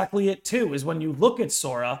that's exactly it too, is when you look at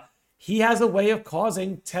Sora, he has a way of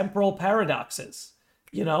causing temporal paradoxes.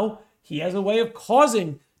 You know, he has a way of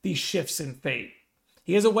causing these shifts in fate.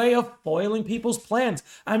 He has a way of foiling people's plans.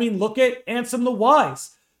 I mean, look at Ansem the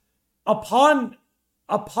Wise. Upon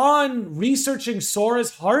researching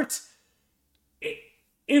Sora's heart,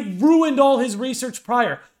 it ruined all his research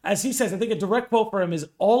prior. As he says, I think a direct quote for him is,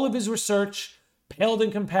 all of his research paled in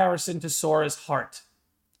comparison to Sora's heart.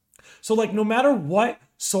 So like, no matter what,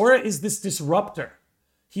 Sora is this disruptor.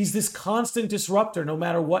 He's this constant disruptor no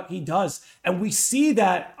matter what he does. And we see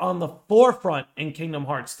that on the forefront in Kingdom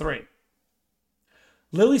Hearts 3.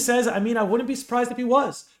 Lily says, I mean, I wouldn't be surprised if he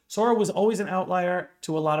was. Sora was always an outlier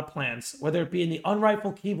to a lot of plans, whether it be in the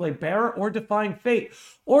unrightful Keyblade bearer or defying fate.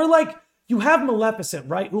 Or like, you have Maleficent,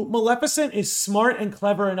 right? Maleficent is smart and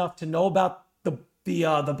clever enough to know about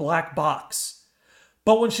the black box.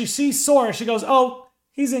 But when she sees Sora, she goes, oh,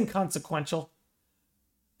 he's inconsequential.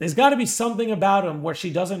 There's got to be something about him where she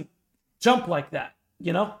doesn't jump like that,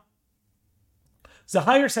 you know?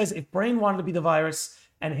 Zahir says, if Brain wanted to be the virus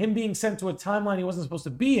and him being sent to a timeline he wasn't supposed to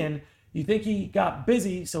be in, you think he got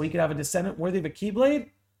busy so he could have a descendant worthy of a Keyblade?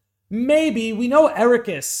 Maybe. We know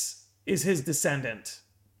Ericus is his descendant.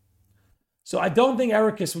 So I don't think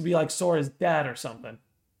Ericus would be like Sora's dad or something.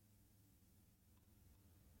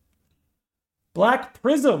 Black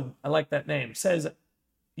Prism, I like that name, says,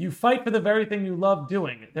 you fight for the very thing you love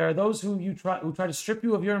doing. There are those who try to strip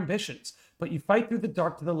you of your ambitions, but you fight through the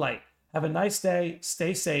dark to the light. Have a nice day,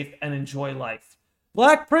 stay safe, and enjoy life.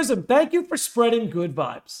 Black Prism, thank you for spreading good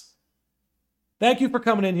vibes. Thank you for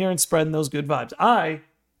coming in here and spreading those good vibes. I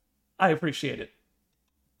appreciate it.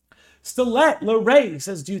 Stilette LeRae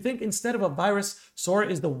says, do you think instead of a virus, Sora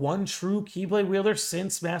is the one true Keyblade wielder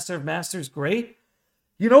since Master of Masters great?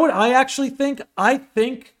 You know what I actually think? I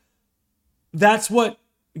think that's what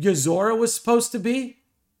Yozora was supposed to be.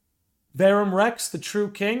 Verum Rex, the true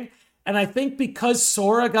king. And I think because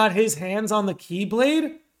Sora got his hands on the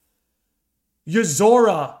Keyblade,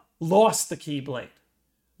 Yozora lost the Keyblade.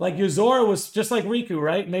 Like Yozora was just like Riku,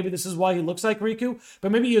 right? Maybe this is why he looks like Riku.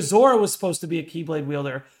 But maybe Yozora was supposed to be a Keyblade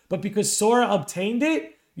wielder. But because Sora obtained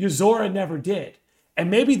it, Yozora never did. And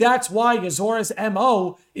maybe that's why Yozora's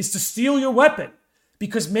MO is to steal your weapon.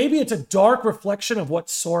 Because maybe it's a dark reflection of what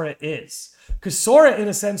Sora is. Because Sora, in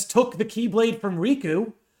a sense, took the Keyblade from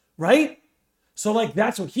Riku, right? So, like,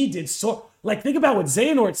 that's what he did. So, like, think about what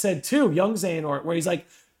Xehanort said, too, young Xehanort, where he's like,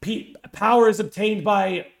 power is obtained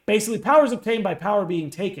by power being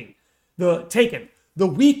taken. The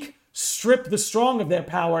weak strip the strong of their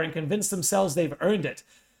power and convince themselves they've earned it.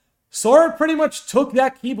 Sora pretty much took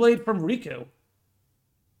that Keyblade from Riku.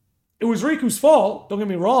 It was Riku's fault, don't get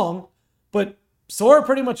me wrong, but Sora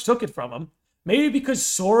pretty much took it from him. Maybe because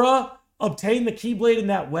Sora obtained the Keyblade in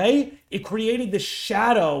that way, it created the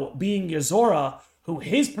shadow being Yozora, who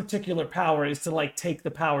his particular power is to, like, take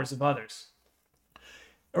the powers of others.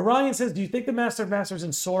 Orion says, do you think the Master of Masters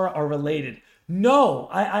and Sora are related? No,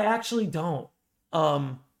 I actually don't.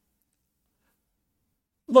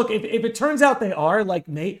 Look, if it turns out they are, like,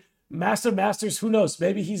 Master of Masters, who knows?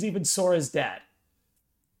 Maybe he's even Sora's dad.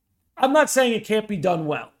 I'm not saying it can't be done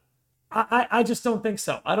well. I just don't think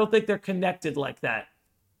so. I don't think they're connected like that.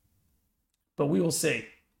 But we will see.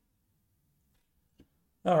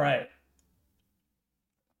 All right.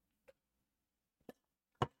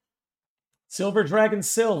 Silver Dragon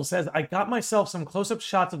Sil says, I got myself some close-up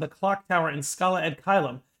shots of the clock tower in Scala Ed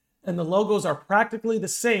Kylum, and the logos are practically the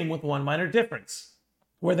same with one minor difference.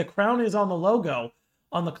 Where the crown is on the logo,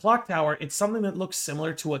 on the clock tower, it's something that looks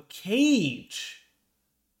similar to a cage.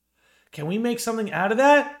 Can we make something out of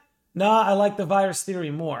that? Nah, I like the virus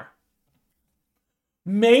theory more.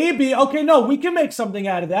 Maybe. Okay, no, we can make something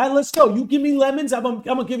out of that. Let's go. You give me lemons, I'm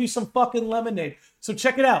gonna give you some fucking lemonade. So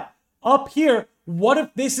check it out. Up here, what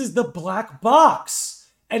if this is the black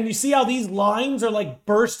box? And you see how these lines are like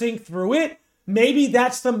bursting through it? Maybe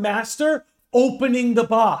that's the master opening the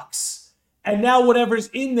box. And now whatever's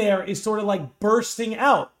in there is sort of like bursting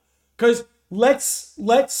out. Because let's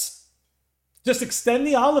just extend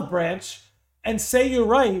the olive branch and say you're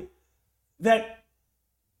right, that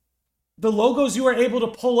the logos you are able to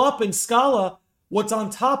pull up in Scala, what's on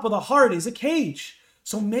top of the heart is a cage.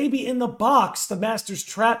 So maybe in the box, the Masters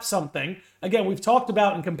trap something. Again, we've talked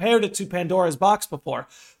about and compared it to Pandora's box before.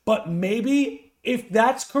 But maybe if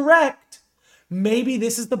that's correct, maybe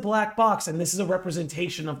this is the black box and this is a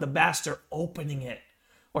representation of the Master opening it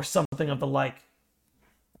or something of the like.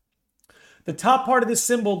 The top part of this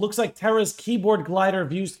symbol looks like Terra's keyboard glider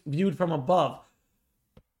viewed from above.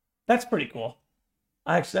 That's pretty cool.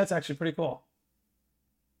 That's actually pretty cool.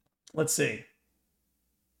 Let's see.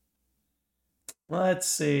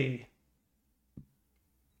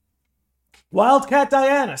 Wildcat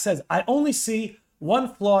Diana says, I only see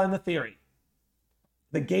one flaw in the theory.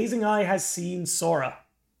 The gazing eye has seen Sora.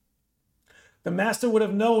 The Master would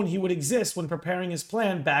have known he would exist when preparing his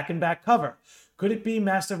plan back and back cover. Could it be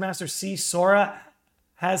Master of Masters sees Sora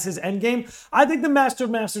has his endgame? I think the Master of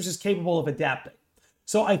Masters is capable of adapting.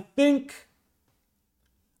 So I think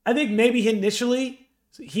maybe initially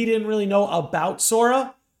he didn't really know about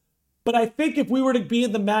Sora. But I think if we were to be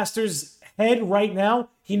in the Master's head right now,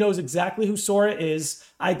 he knows exactly who Sora is.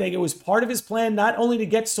 I think it was part of his plan not only to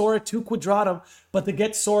get Sora to Quadratum, but to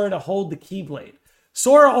get Sora to hold the Keyblade.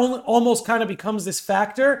 Sora almost kind of becomes this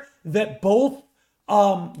factor that both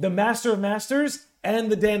the Master of Masters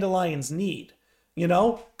and the Dandelions need. You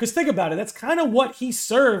know? Because think about it. That's kind of what he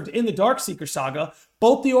served in the Darkseeker saga.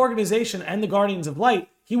 Both the organization and the Guardians of Light,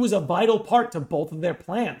 he was a vital part to both of their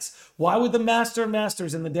plans. Why would the Master of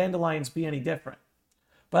Masters and the Dandelions be any different?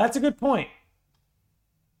 But that's a good point.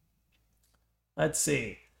 Let's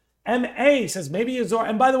see. M.A. says, maybe Azor.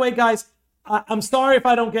 And by the way, guys, I'm sorry if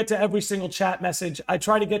I don't get to every single chat message. I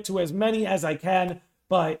try to get to as many as I can.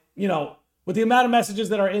 But, you know, with the amount of messages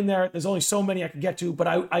that are in there, there's only so many I can get to. But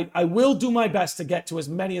I will do my best to get to as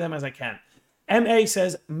many of them as I can. M.A.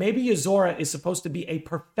 says, maybe Yuzora is supposed to be a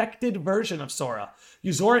perfected version of Sora.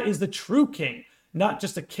 Yuzora is the true king, not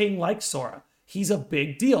just a king like Sora. He's a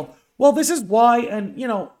big deal. Well, this is why, and, you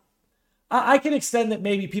know, I can extend that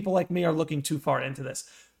maybe people like me are looking too far into this.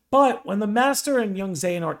 But when the Master and young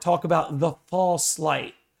Xehanort talk about the false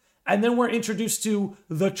light, and then we're introduced to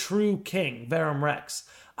the true king, Verum Rex,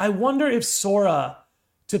 I wonder if Sora,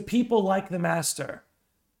 to people like the Master,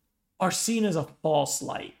 are seen as a false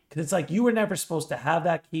light. Because it's like, you were never supposed to have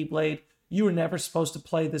that Keyblade. You were never supposed to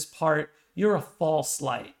play this part. You're a false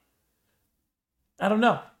light. I don't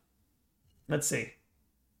know. Let's see.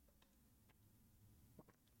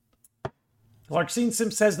 Larkseen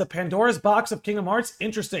Simp says the Pandora's box of Kingdom Hearts.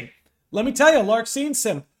 Interesting. Let me tell you, Larkseen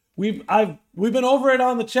Simp, we've been over it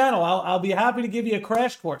on the channel. I'll be happy to give you a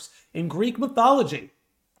crash course in Greek mythology.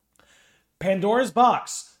 Pandora's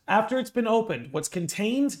box, after it's been opened, what's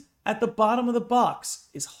contained at the bottom of the box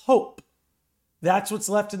is hope. That's what's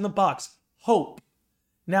left in the box. Hope.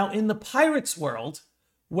 Now, in the Pirates world,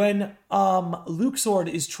 when Luxord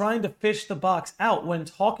is trying to fish the box out, when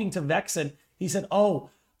talking to Vexen, he said,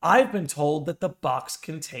 oh, I've been told that the box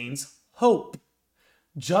contains hope.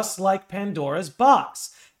 Just like Pandora's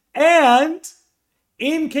box. And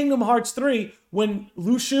in Kingdom Hearts 3, when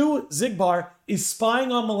Lushu Xigbar is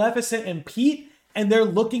spying on Maleficent and Pete, and they're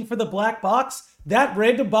looking for the black box, that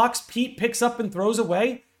random box Pete picks up and throws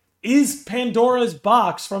away is Pandora's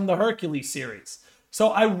box from the Hercules series. So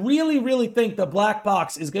I really, really think the black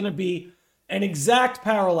box is going to be an exact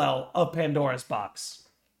parallel of Pandora's box.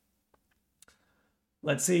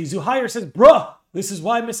 Let's see. Zuhair says, bruh, this is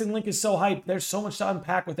why Missing Link is so hyped. There's so much to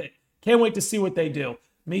unpack with it. Can't wait to see what they do.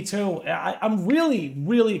 Me too. I'm really,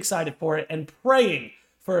 really excited for it and praying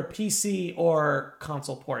for a PC or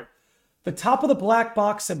console port. The top of the black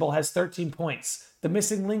box symbol has 13 points. The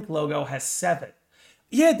Missing Link logo has 7.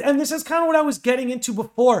 Yeah, and this is kind of what I was getting into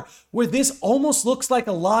before, where this almost looks like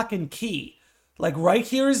a lock and key. Like right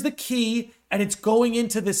here is the key, and it's going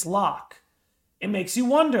into this lock. It makes you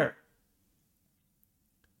wonder.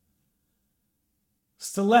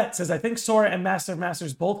 Stilette says, I think Sora and Master of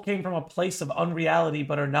Masters both came from a place of unreality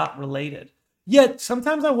but are not related. Yet,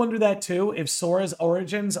 sometimes I wonder that too, if Sora's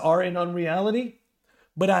origins are in unreality.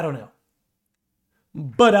 But I don't know.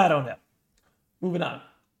 Moving on.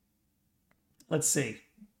 Let's see.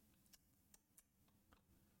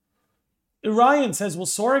 Orion says, will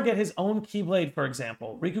Sora get his own Keyblade, for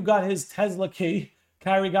example? Riku got his Tesla key.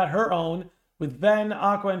 Kairi got her own. With Ven,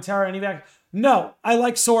 Aqua, and Terra and Evac. No, I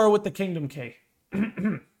like Sora with the Kingdom Key.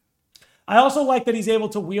 I also like that he's able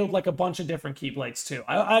to wield like a bunch of different Keyblades too.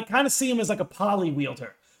 I kind of see him as like a poly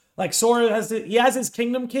wielder. Like Sora has his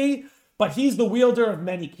Kingdom Key, but he's the wielder of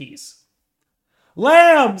many keys.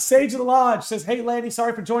 Lamb, Sage of the Lodge, says, hey Lanny,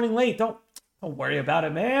 sorry for joining late. Don't worry about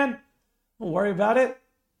it, man. Don't worry about it.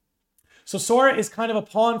 So Sora is kind of a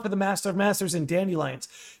pawn for the Master of Masters and Dandelions.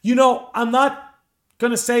 You know, I'm not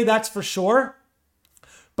going to say that's for sure,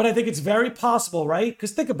 but But I think it's very possible, right?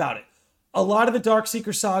 Because think about it. A lot of the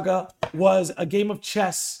Darkseeker saga was a game of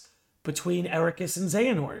chess between Ericus and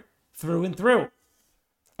Xehanort, through and through.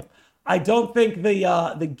 I don't think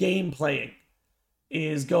the game playing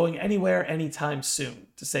is going anywhere anytime soon,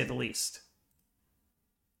 to say the least.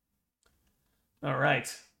 All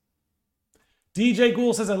right. DJ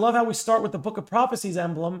Ghoul says, I love how we start with the Book of Prophecies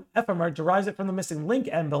emblem. Ephemer derives it from the missing Link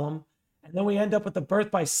emblem, and then we end up with the Birth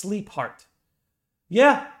by Sleep heart.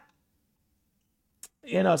 Yeah.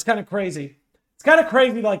 You know, it's kind of crazy. It's kind of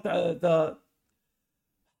crazy, like the...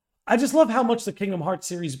 I just love how much the Kingdom Hearts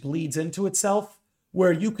series bleeds into itself,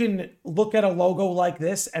 where you can look at a logo like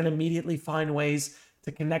this and immediately find ways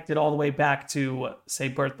to connect it all the way back to, say,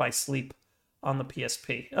 Birth by Sleep on the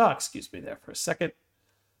PSP. Oh, excuse me there for a second.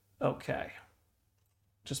 Okay.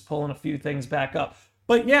 Just pulling a few things back up.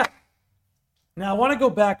 But yeah. Now I want to go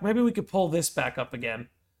back. Maybe we could pull this back up again,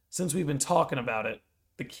 since we've been talking about it.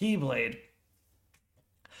 The Keyblade.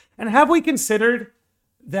 And have we considered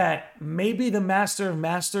that maybe the Master of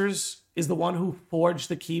Masters is the one who forged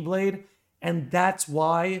the Keyblade, and that's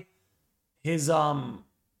why his logo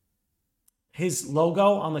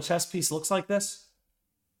on the chess piece looks like this?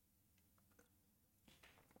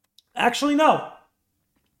 Actually, no.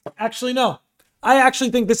 I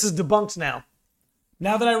actually think this is debunked now.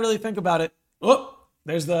 Now that I really think about it. Oh,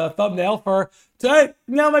 there's the thumbnail for today.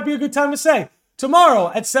 Now might be a good time to say.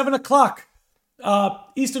 Tomorrow at 7 o'clock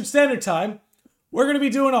Eastern Standard Time, we're going to be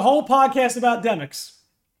doing a whole podcast about Demyx.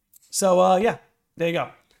 So, yeah, there you go.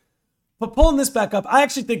 But pulling this back up, I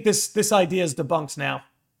actually think this idea is debunked now.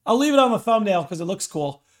 I'll leave it on the thumbnail because it looks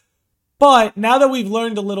cool. But now that we've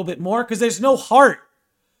learned a little bit more, because there's no heart.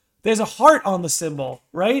 There's a heart on the symbol,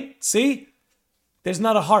 right? See? There's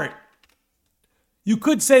not a heart. You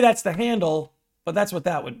could say that's the handle, but that's what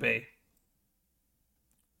that would be.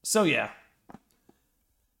 So, yeah.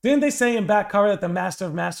 Didn't they say in back cover that the Master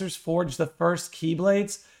of Masters forged the first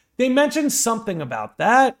Keyblades? They mentioned something about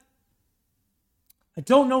that. I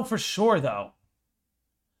don't know for sure, though.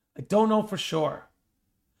 I don't know for sure.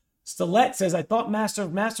 Stilette says, I thought Master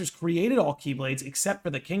of Masters created all Keyblades except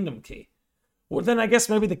for the Kingdom Key. Well, then I guess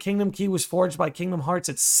maybe the Kingdom Key was forged by Kingdom Hearts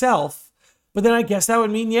itself. But then I guess that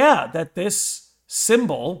would mean, yeah, that this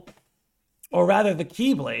symbol, or rather the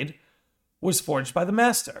Keyblade, was forged by the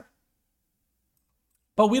Master.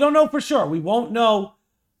 But we don't know for sure. We won't know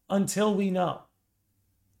until we know.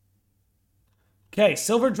 Okay,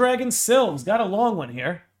 Silver Dragon Sylves. Got a long one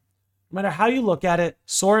here. No matter how you look at it,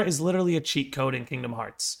 Sora is literally a cheat code in Kingdom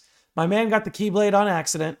Hearts. My man got the Keyblade on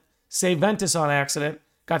accident, saved Ventus on accident,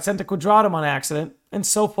 got sent to Quadratum on accident, and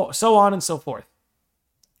so on and so forth.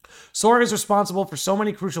 Sora is responsible for so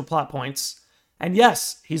many crucial plot points. And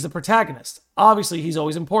yes, he's the protagonist. Obviously, he's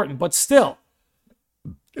always important, but still,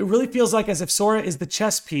 it really feels like as if Sora is the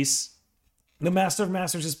chess piece the Master of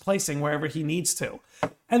Masters is placing wherever he needs to.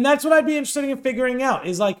 And that's what I'd be interested in figuring out,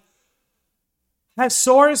 is like, has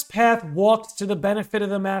Sora's path walked to the benefit of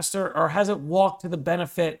the Master, or has it walked to the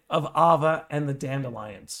benefit of Ava and the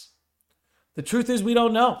Dandelions? The truth is, we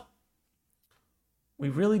don't know. We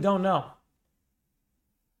really don't know.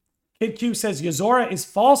 Kid Q says, Yozora is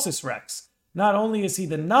Falsus Rex. Not only is he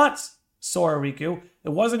the not Sora Riku, it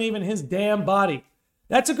wasn't even his damn body.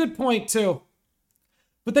 That's a good point, too.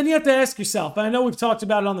 But then you have to ask yourself, and I know we've talked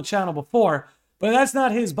about it on the channel before, but if that's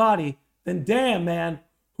not his body, then damn, man,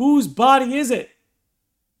 whose body is it?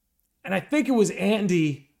 And I think it was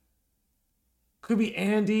Andy. Could be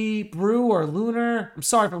Andy, Brew, or Lunar. I'm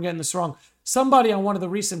sorry if I'm getting this wrong. Somebody on one of the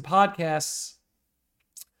recent podcasts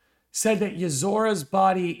said that Yozora's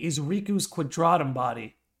body is Riku's Quadratum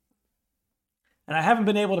body. And I haven't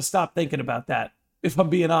been able to stop thinking about that, if I'm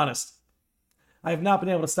being honest. I have not been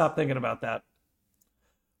able to stop thinking about that.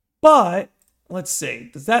 But, let's see.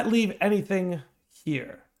 Does that leave anything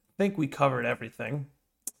here? I think we covered everything.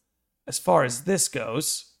 As far as this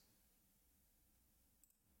goes.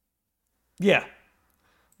 Yeah.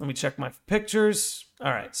 Let me check my pictures.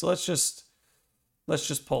 All right, so let's just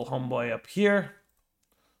pull Homeboy up here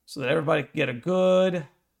so that everybody can get a good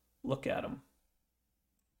look at him.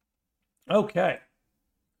 Okay.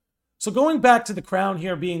 So going back to the crown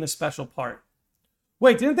here being the special part.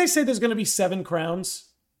 Wait, didn't they say there's going to be 7 crowns?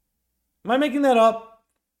 Am I making that up?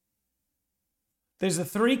 There's the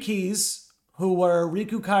 3 keys, who were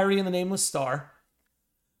Riku, Kairi, and the Nameless Star.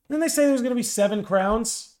 Didn't they say there's going to be 7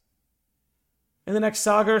 crowns in the next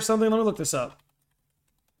saga or something? Let me look this up.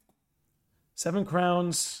 7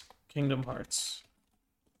 crowns, Kingdom Hearts.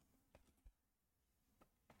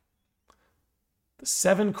 The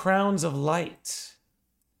 7 crowns of light.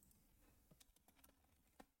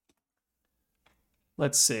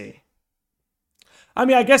 Let's see. I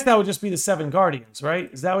mean, I guess that would just be the 7 guardians,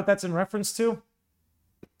 right? Is that what that's in reference to?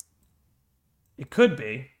 It could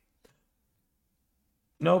be.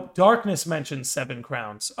 Nope. Darkness mentions 7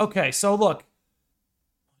 crowns. Okay, so look.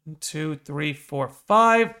 1, 2, 3, 4,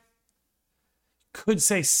 5. Could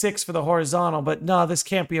say 6 for the horizontal, but no, this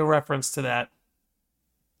can't be a reference to that.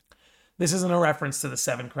 This isn't a reference to the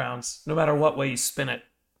 7 crowns, no matter what way you spin it.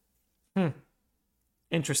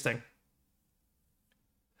 Interesting.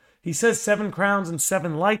 He says 7 crowns and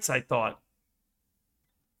 7 lights, I thought.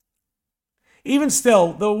 Even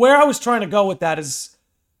still, where I was trying to go with that is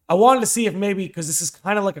I wanted to see if maybe, because this is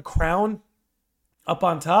kind of like a crown up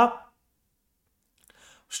on top, I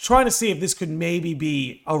was trying to see if this could maybe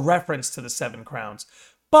be a reference to the 7 crowns.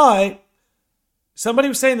 But somebody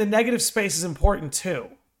was saying the negative space is important too.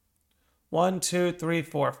 1, 2, 3,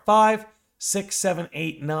 4, 5, 6, 7,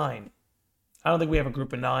 8, 9. I don't think we have a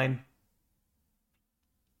group of 9.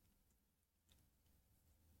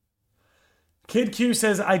 Kid Q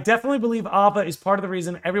says, I definitely believe Ava is part of the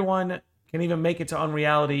reason everyone can even make it to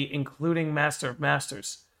Unreality, including Master of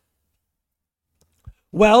Masters.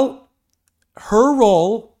 Well, her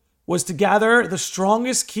role was to gather the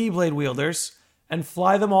strongest Keyblade wielders and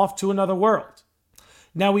fly them off to another world.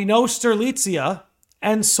 Now, we know Sterlitzia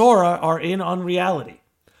and Sora are in Unreality.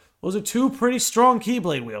 Those are 2 pretty strong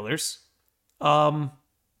Keyblade wielders.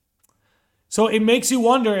 So it makes you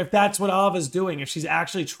wonder if that's what Ava's doing, if she's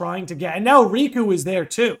actually trying to get... And now Riku is there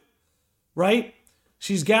too, right?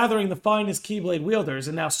 She's gathering the finest Keyblade wielders,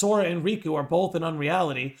 and now Sora and Riku are both in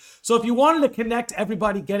Unreality. So if you wanted to connect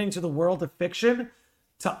everybody getting to the world of fiction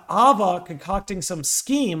to Ava concocting some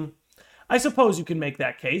scheme, I suppose you can make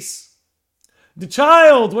that case. The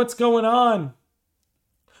child, what's going on?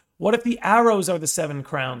 What if the arrows are the 7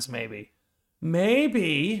 crowns, maybe?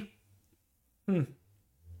 Maybe.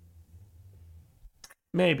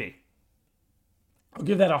 Maybe. I'll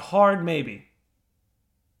give that a hard maybe.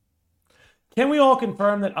 Can we all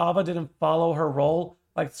confirm that Ava didn't follow her role?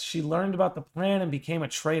 Like she learned about the plan and became a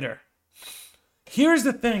traitor? Here's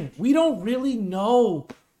the thing. We don't really know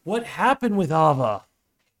what happened with Ava.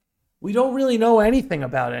 We don't really know anything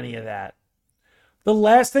about any of that. The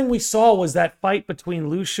last thing we saw was that fight between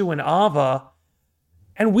Luxu and Ava.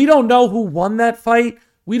 And we don't know who won that fight.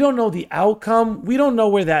 We don't know the outcome. We don't know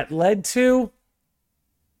where that led to.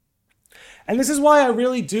 And this is why I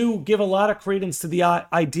really do give a lot of credence to the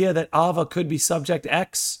idea that Ava could be Subject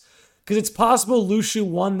X. Because it's possible Luxu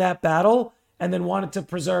won that battle and then wanted to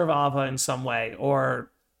preserve Ava in some way.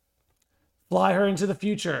 Or fly her into the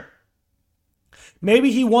future.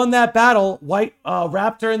 Maybe he won that battle,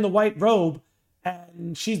 wrapped her in the white robe,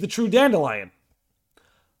 and she's the true Dandelion.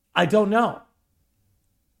 I don't know.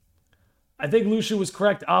 I think Luxu was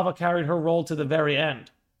correct. Ava carried her role to the very end.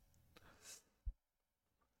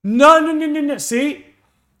 No. See?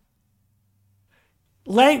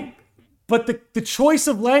 But the choice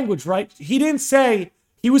of language, right? He didn't say,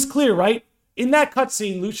 he was clear, right? In that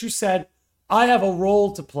cutscene, Luxu said, I have a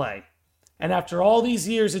role to play. And after all these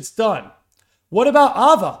years, it's done. What about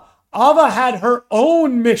Ava? Ava had her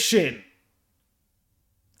own mission.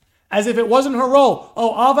 As if it wasn't her role.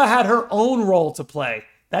 Oh, Ava had her own role to play.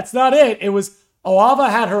 That's not it. It was, Ava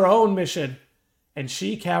had her own mission. And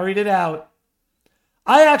she carried it out.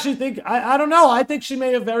 I actually think, I don't know. I think she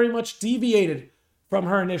may have very much deviated from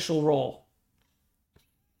her initial role.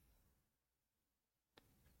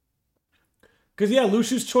 Because, yeah,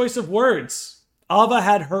 Luxu's choice of words. Ava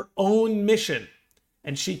had her own mission.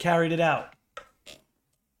 And she carried it out.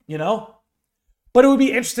 You know? But it would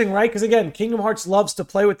be interesting, right? Because again, Kingdom Hearts loves to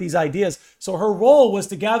play with these ideas. So her role was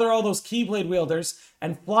to gather all those Keyblade wielders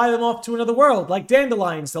and fly them off to another world. Like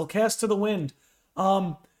dandelions, they'll cast to the wind.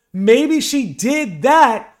 Maybe she did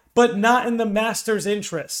that, but not in the Master's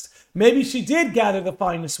interest. Maybe she did gather the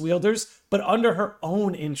finest wielders, but under her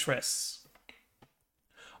own interests.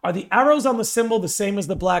 Are the arrows on the symbol the same as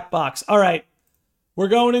the black box? All right, we're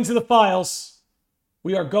going into the files.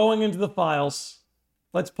 We are going into the files.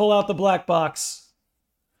 Let's pull out the black box.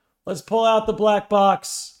 Let's pull out the black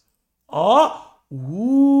box. Oh, ooh.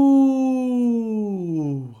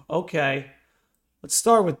 Okay. Let's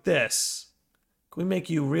start with this. Can we make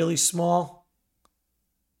you really small?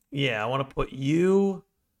 Yeah, I want to put you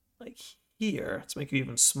like here. Let's make you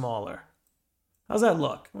even smaller. How's that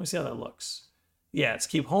look? Let me see how that looks. Yeah, let's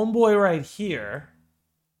keep Homeboy right here.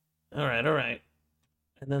 All right.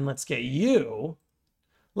 And then let's get you.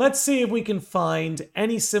 Let's see if we can find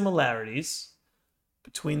any similarities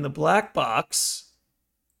between the black box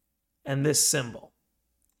and this symbol.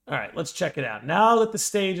 All right, let's check it out. Now that the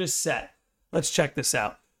stage is set, let's check this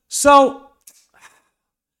out. So,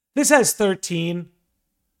 this has 13.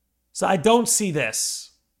 So I don't see this.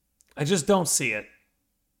 I just don't see it.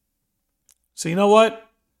 So you know what?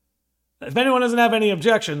 If anyone doesn't have any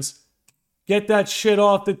objections, get that shit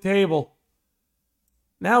off the table.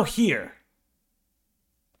 Now here.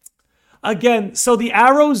 Again, so the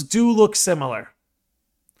arrows do look similar.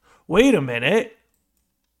 Wait a minute.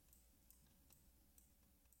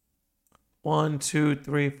 1, 2,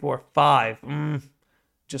 3, 4, 5.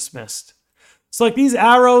 Just missed. So like these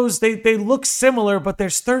arrows, they look similar, but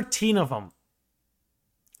there's 13 of them.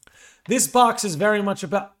 This box is very much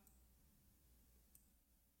about...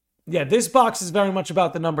 Yeah, this box is very much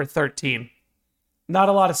about the number 13. Not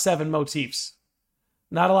a lot of 7 motifs.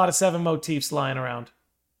 Not a lot of 7 motifs lying around.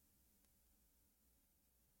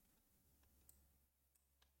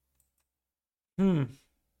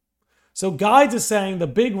 So Guides is saying the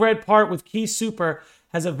big red part with Key Super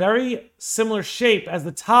has a very similar shape as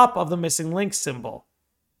the top of the missing link symbol.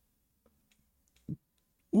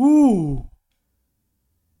 Ooh.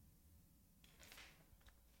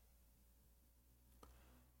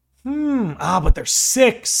 But there's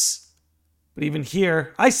 6. But even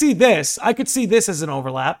here, I see this. I could see this as an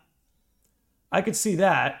overlap. I could see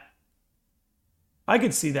that. I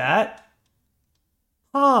could see that.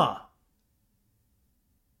 Huh.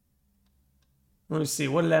 Let me see.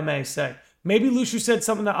 What did M.A. say? Maybe Luciu said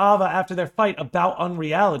something to Ava after their fight about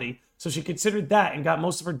unreality, so she considered that and got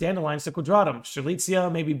most of her dandelions to Quadratum.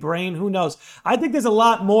 Strelitzia, maybe Brain, who knows? I think there's a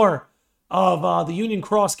lot more of the Union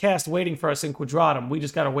Cross cast waiting for us in Quadratum. We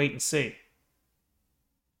just got to wait and see.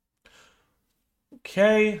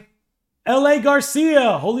 Okay. L.A.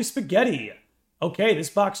 Garcia, Holy Spaghetti. Okay, this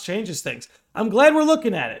box changes things. I'm glad we're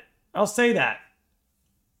looking at it. I'll say that.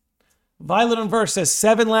 Violet Unverse says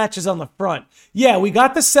 7 latches on the front. Yeah, we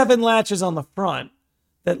got the 7 latches on the front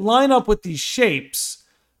that line up with these shapes.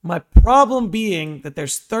 My problem being that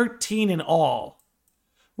there's 13 in all.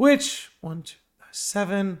 Which, 1, 2,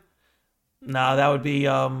 7. No, that would be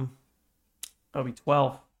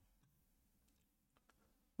 12.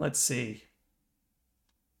 Let's see.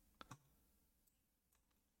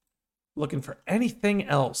 Looking for anything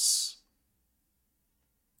else.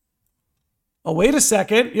 Oh, wait a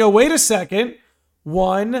second. Wait a second.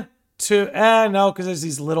 1, 2. No, because there's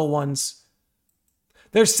these little ones.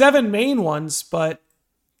 There's 7 main ones, but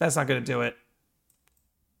that's not going to do it.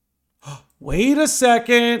 Wait a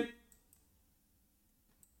second.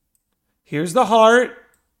 Here's the heart.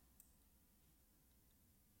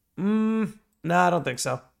 No, I don't think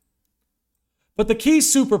so. But the Key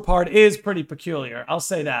Super part is pretty peculiar. I'll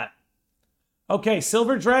say that. Okay,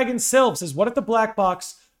 Silver Dragon Sylv says, what if the black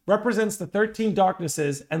box represents the 13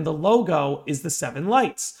 darknesses and the logo is the 7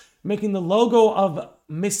 lights, making the logo of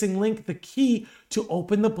Missing Link the key to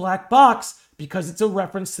open the black box because it's a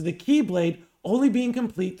reference to the Keyblade only being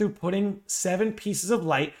complete through putting 7 pieces of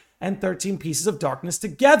light and 13 pieces of darkness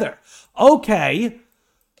together. Okay.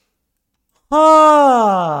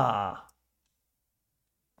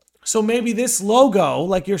 So maybe this logo,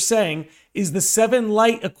 like you're saying, is the 7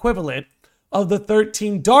 light equivalent of the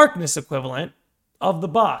 13 darkness equivalent of the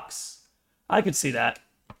box. I could see that.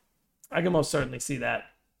 I can most certainly see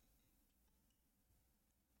that.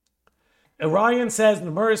 Orion says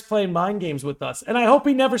Nomura is playing mind games with us, and I hope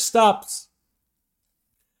he never stops.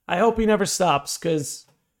 I hope he never stops, because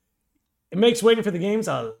it makes waiting for the games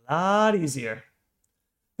a lot easier.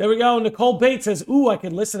 There we go. Nicole Bates says, ooh, I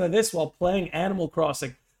can listen to this while playing Animal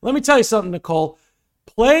Crossing. Let me tell you something, Nicole.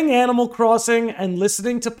 Playing Animal Crossing and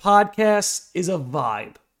listening to podcasts is a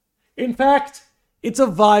vibe. In fact, it's a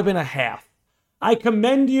vibe and a half. I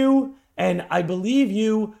commend you, and I believe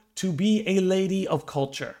you to be a lady of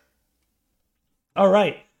culture. All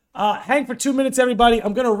right. Hang for 2 minutes, everybody.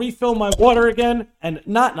 I'm going to refill my water again and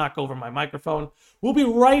not knock over my microphone. We'll be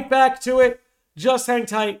right back to it. Just hang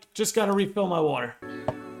tight. Just got to refill my water.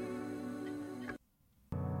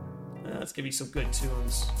 Let's give you some good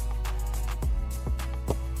tunes.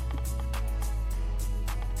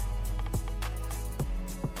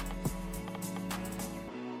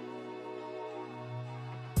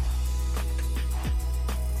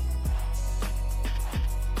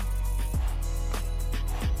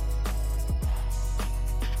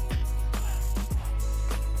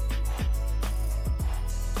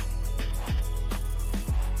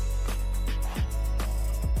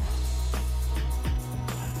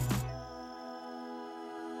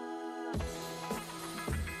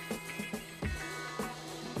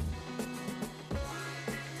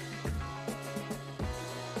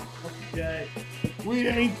 Okay. We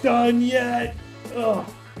ain't done yet. Ugh.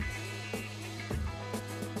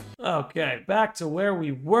 Okay, back to where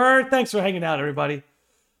we were. Thanks for hanging out, everybody.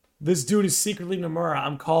 This dude is secretly Nomura.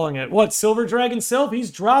 I'm calling it. What, Silver Dragon Sylph?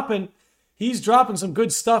 He's dropping some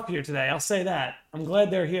good stuff here today. I'll say that. I'm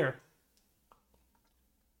glad they're here.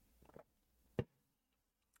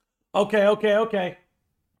 Okay.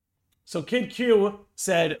 So Kid Q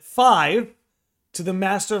said 5 to the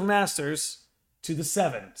Master of Masters to the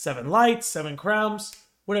 7. 7 lights, 7 crowns,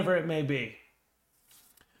 whatever it may be.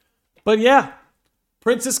 But yeah,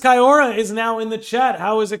 Princess Kyora is now in the chat.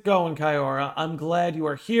 How is it going, Kyora? I'm glad you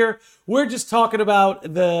are here. We're just talking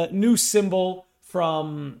about the new symbol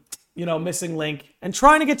from, Missing Link and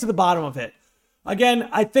trying to get to the bottom of it. Again,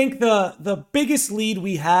 I think the biggest lead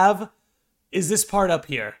we have is this part up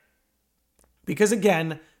here. Because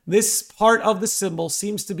again, this part of the symbol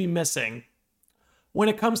seems to be missing when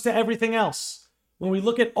it comes to everything else. When we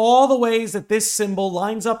look at all the ways that this symbol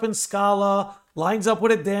lines up in Scala, lines up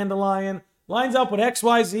with a dandelion, lines up with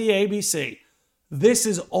XYZ, ABC. This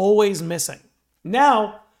is always missing.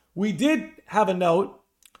 Now, we did have a note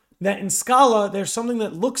that in Scala, there's something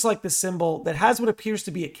that looks like the symbol that has what appears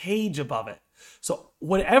to be a cage above it. So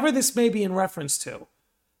whatever this may be in reference to,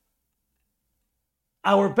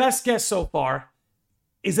 our best guess so far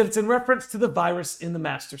is that it's in reference to the virus in the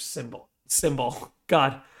master symbol.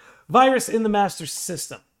 Virus in the master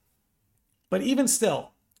system. But even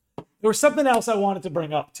still, there was something else I wanted to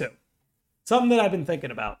bring up too. Something that I've been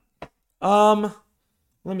thinking about.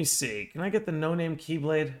 Let me see. Can I get the no-name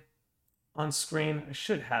Keyblade on screen? I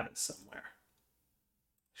should have it somewhere.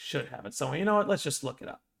 You know what? Let's just look it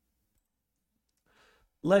up.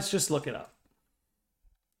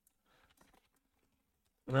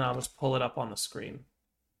 And then I'll just pull it up on the screen.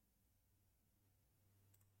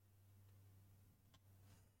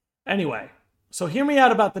 Anyway, so hear me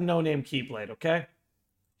out about the no-name Keyblade, okay?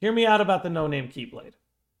 Hear me out about the no-name Keyblade.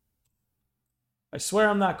 I swear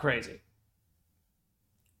I'm not crazy.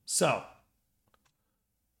 So,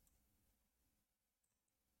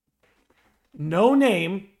 no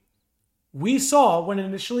name, we saw when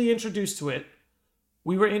initially introduced to it,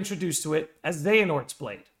 we were introduced to it as Xehanort's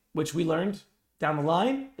blade, which we learned down the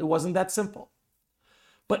line, it wasn't that simple.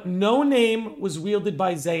 But no name was wielded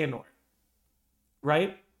by Xehanort,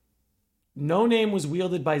 right? No name was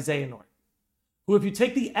wielded by Xehanort, who, if you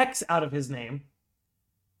take the X out of his name,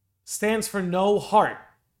 stands for no heart,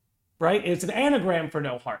 right? It's an anagram for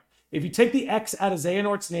no heart. If you take the X out of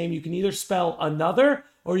Xehanort's name, you can either spell another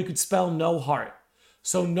or you could spell no heart.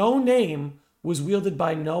 So no name was wielded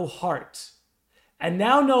by no heart. And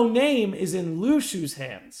now no name is in Lushu's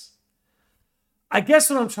hands. I guess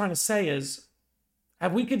what I'm trying to say is,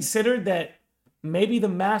 have we considered that maybe the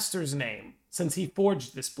master's name, since he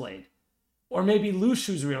forged this blade, or maybe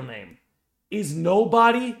Lushu's real name, is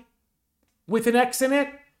nobody with an X in it?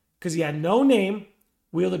 Because he had no name,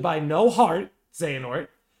 wielded by no heart, Xehanort.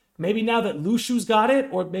 Maybe now that Lushu's got it,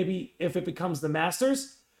 or maybe if it becomes the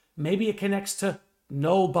master's, maybe it connects to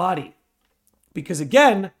nobody. Because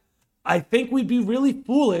again, I think we'd be really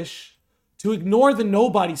foolish to ignore the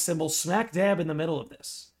nobody symbol smack dab in the middle of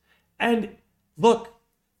this. And look,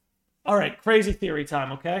 all right, crazy theory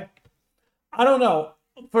time, okay? I don't know.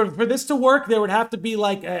 For this to work, there would have to be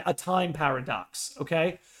like a time paradox,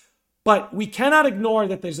 okay? But we cannot ignore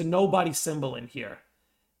that there's a nobody symbol in here.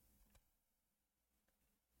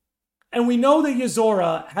 And we know that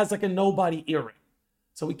Yozora has like a nobody earring.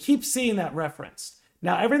 So we keep seeing that referenced.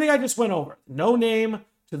 Now, everything I just went over, no name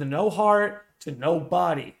to the no heart to no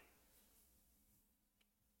body.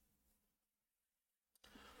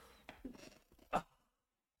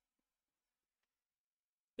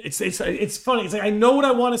 It's funny. It's like I know what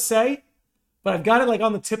I want to say, but I've got it like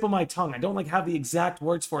on the tip of my tongue. I don't like have the exact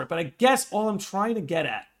words for it. But I guess all I'm trying to get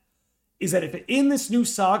at is that if in this new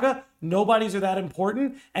saga, nobodies are that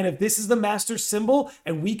important, and if this is the master symbol,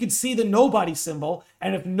 and we could see the nobody symbol,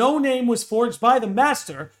 and if no name was forged by the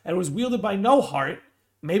master and was wielded by no heart,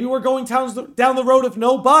 maybe we're going down the road of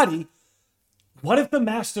nobody. What if the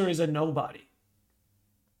master is a nobody?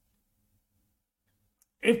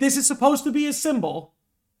 If this is supposed to be a symbol,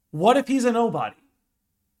 what if he's a nobody?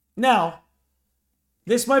 Now,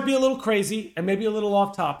 this might be a little crazy and maybe a little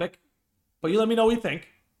off topic, but you let me know what you think.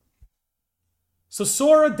 So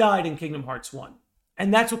Sora died in Kingdom Hearts 1,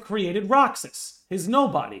 and that's what created Roxas, his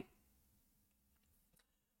nobody.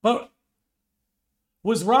 But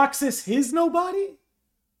was Roxas his nobody?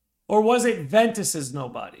 Or was it Ventus's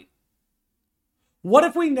nobody? What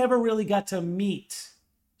if we never really got to meet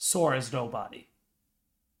Sora's nobody?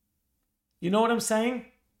 You know what I'm saying?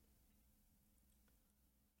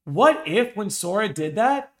 What if when Sora did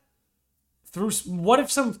that, through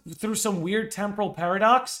some weird temporal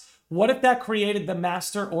paradox, what if that created the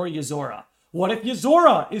Master or Yozora? What if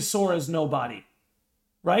Yozora is Sora's nobody?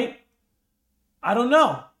 right? I don't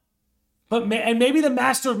know. But maybe the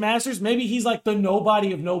Master of Masters, maybe he's like the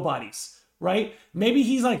nobody of nobodies, right? Maybe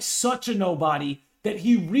he's like such a nobody that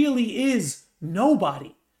he really is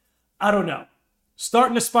nobody. I don't know.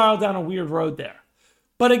 Starting to spiral down a weird road there.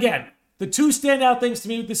 But again, the two standout things to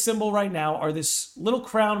me with this symbol right now are this little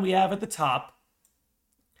crown we have at the top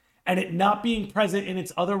and it not being present in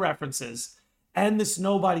its other references and this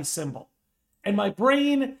nobody symbol. And my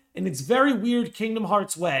brain, in its very weird Kingdom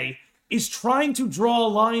Hearts way, is trying to draw a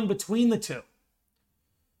line between the two.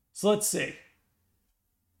 So let's see.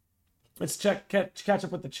 Let's catch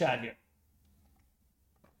up with the chat here.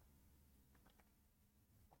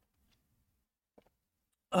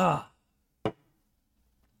 I'm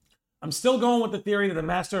still going with the theory that the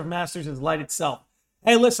Master of Masters is light itself.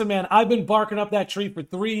 Hey, listen, man, I've been barking up that tree for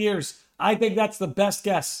 3 years. I think that's the best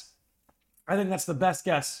guess.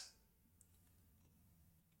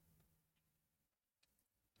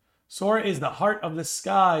 Sora is the heart of the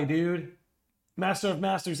sky, dude. Master of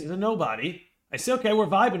Masters is a nobody. I say, okay, we're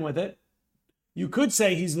vibing with it. You could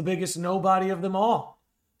say he's the biggest nobody of them all.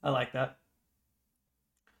 I like that.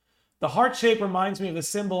 The heart shape reminds me of the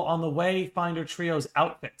symbol on the Wayfinder Trio's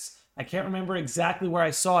outfits. I can't remember exactly where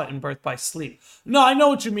I saw it in Birth by Sleep. No, I know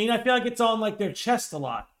what you mean. I feel like it's on like their chest a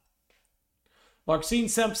lot. Larxene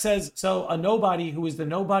Semp says, so a nobody who is the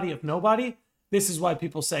nobody of nobody? This is why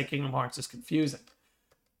people say Kingdom Hearts is confusing.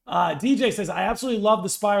 DJ says, I absolutely love the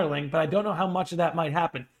spiraling, but I don't know how much of that might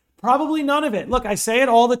happen. Probably none of it. Look, I say it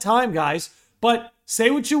all the time, guys, but say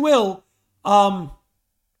what you will.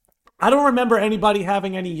 I don't remember anybody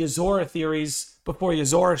having any Yozora theories before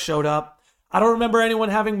Yozora showed up. I don't remember anyone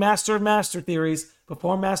having Master of Master theories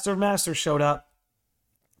before Master of Master showed up.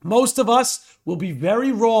 Most of us will be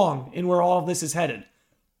very wrong in where all of this is headed.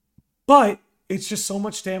 But it's just so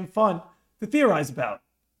much damn fun to theorize about.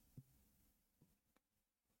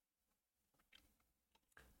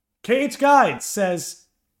 KH Guide says,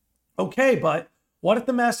 okay, but what if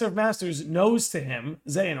the Master of Masters knows to him,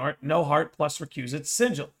 Xehanort, no heart plus Recusat's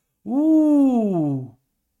sigil? Ooh.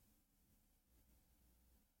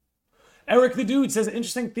 Eric the Dude says,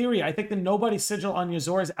 interesting theory. I think the nobody sigil on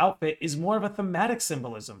Yozora's outfit is more of a thematic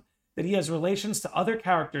symbolism, that he has relations to other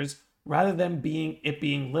characters rather than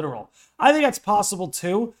being literal. I think that's possible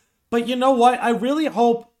too, but you know what? I really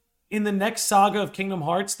hope in the next saga of Kingdom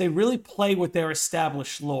Hearts, they really play with their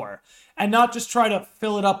established lore and not just try to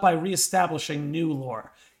fill it up by reestablishing new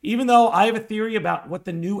lore. Even though I have a theory about what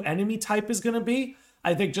the new enemy type is going to be,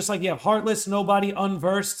 I think just like you have Heartless, Nobody,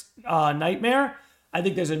 Unversed, Nightmare, I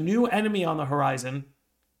think there's a new enemy on the horizon.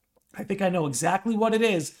 I think I know exactly what it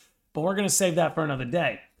is, but we're going to save that for another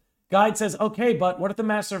day. Guide says, okay, but what if the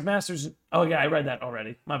Master of Masters... Oh, yeah, I read that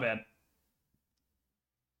already. My bad.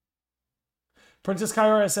 Princess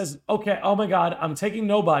Kyora says, okay, oh my god, I'm taking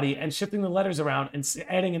Nobody and shifting the letters around and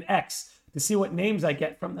adding an X to see what names I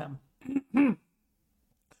get from them.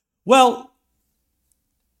 Well,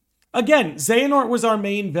 again, Xehanort was our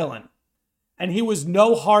main villain, and he was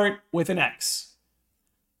no heart with an X.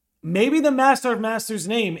 Maybe the Master of Masters'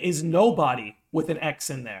 name is Nobody with an X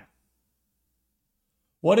in there.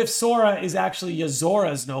 What if Sora is actually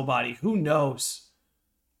Yozora's Nobody? Who knows?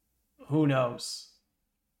 Who knows?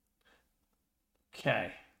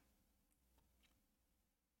 Okay.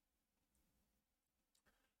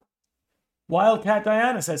 Wildcat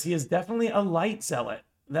Diana says he is definitely a light zealot.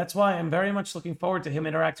 That's why I'm very much looking forward to him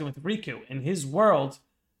interacting with Riku. In his world,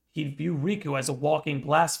 he'd view Riku as a walking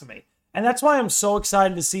blasphemy. And that's why I'm so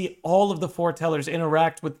excited to see all of the foretellers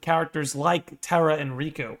interact with characters like Terra and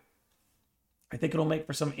Riku. I think it'll make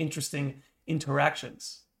for some interesting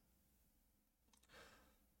interactions.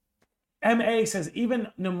 MA says, even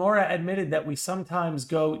Nomura admitted that we sometimes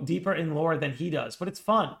go deeper in lore than he does, but it's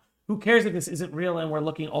fun. Who cares if this isn't real and we're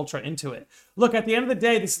looking ultra into it? Look, at the end of the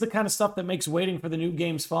day, this is the kind of stuff that makes waiting for the new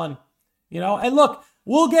games fun. You know, and look,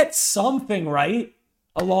 we'll get something right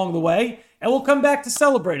along the way, and we'll come back to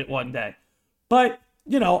celebrate it one day. But,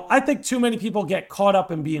 you know, I think too many people get caught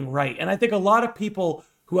up in being right. And I think a lot of people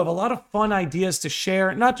who have a lot of fun ideas to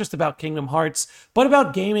share, not just about Kingdom Hearts, but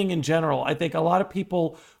about gaming in general. I think a lot of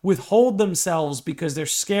people withhold themselves because they're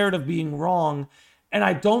scared of being wrong. And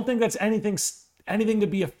I don't think that's anything to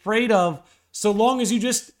be afraid of, so long as you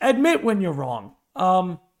just admit when you're wrong.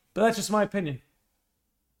 But that's just my opinion.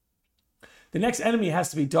 The next enemy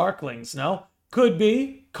has to be Darklings, no? Could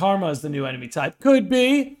be. Karma is the new enemy type. Could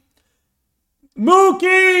be.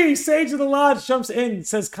 Mookie! Sage of the Lodge jumps in,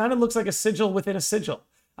 says, kind of looks like a sigil within a sigil.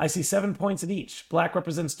 I see 7 points in each. Black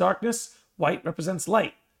represents darkness. White represents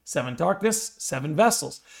light. 7 darkness, 7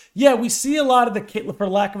 vessels. Yeah, we see a lot of the, for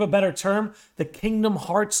lack of a better term, the Kingdom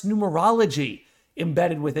Hearts numerology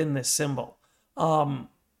embedded within this symbol.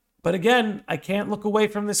 But again, I can't look away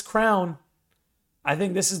from this crown. I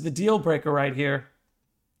think this is the deal breaker right here.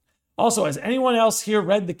 Also, has anyone else here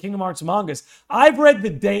read the Kingdom Hearts mangas? I've read the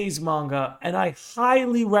Days manga, and I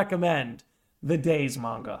highly recommend the Days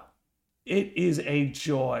manga. It is a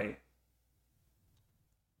joy.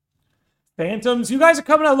 Phantoms, you guys are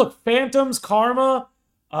coming out. Look, Phantoms, Karma,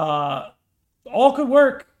 all could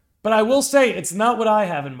work. But I will say, it's not what I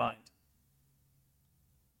have in mind.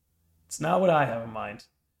 It's not what I have in mind.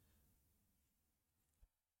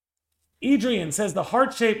 Adrian says the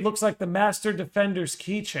heart shape looks like the Master Defender's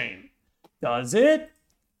keychain. Does it?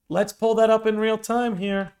 Let's pull that up in real time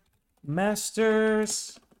here.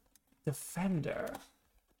 Master's Defender.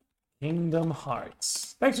 Kingdom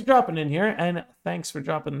Hearts. Thanks for dropping in here, and thanks for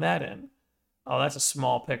dropping that in. Oh, that's a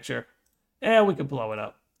small picture. Yeah, we could blow it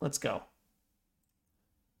up. Let's go.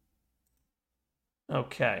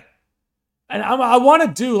 Okay. And I want to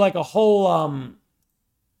do like a whole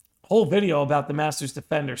video about the Master's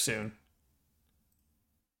Defender soon.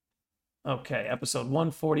 Okay, episode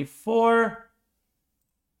 144.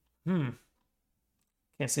 Can't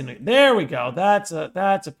see anything. There we go. That's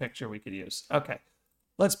a picture we could use. Okay.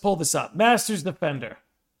 Let's pull this up. Master's Defender.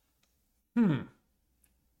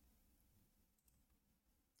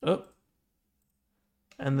 Oh.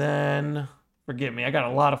 And then, forgive me, I got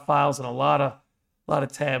a lot of files and a lot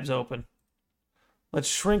of tabs open. Let's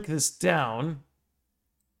shrink this down.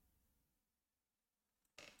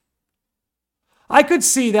 I could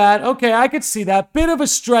see that. Okay, I could see that. Bit of a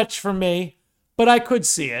stretch for me, but I could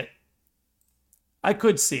see it. I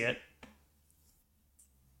could see it.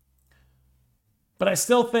 But I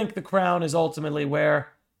still think the crown is ultimately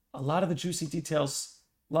where a lot of the juicy details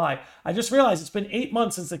lie. I just realized it's been 8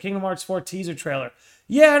 months since the Kingdom Hearts 4 teaser trailer.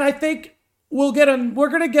 Yeah, and I think we're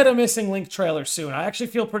going to get a Missing Link trailer soon. I actually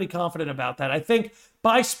feel pretty confident about that. I think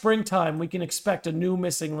by springtime, we can expect a new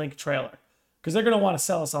Missing Link trailer. Because they're going to want to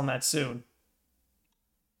sell us on that soon.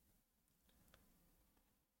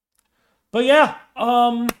 But yeah,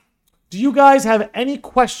 do you guys have any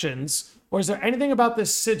questions? Or is there anything about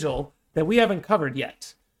this sigil that we haven't covered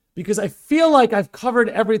yet? Because I feel like I've covered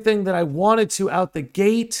everything that I wanted to out the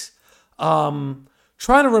gate. Trying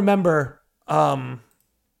to remember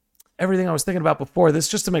everything I was thinking about before this,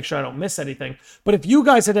 just to make sure I don't miss anything. But if you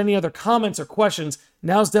guys had any other comments or questions,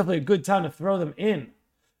 now's definitely a good time to throw them in.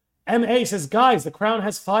 MA says, guys, the crown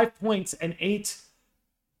has 5 points and 8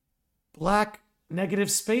 black negative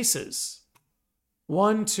spaces.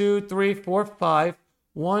 1, 2, 3, 4, 5.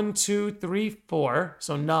 1, 2, 3, 4.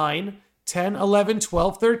 So 9, 10, 11,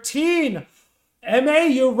 12, 13. MA,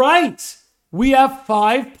 you're right. We have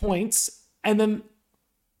 5 points and then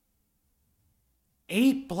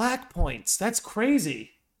 8 black points. That's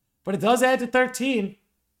crazy. But it does add to 13. It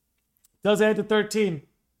does add to 13.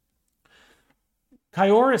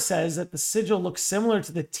 Kyora says that the sigil looks similar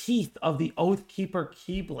to the teeth of the Oathkeeper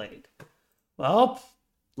Keyblade. Well,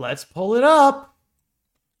 let's pull it up.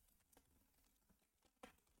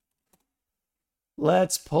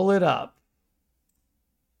 Let's pull it up.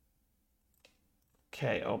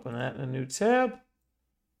 Okay, open that in a new tab.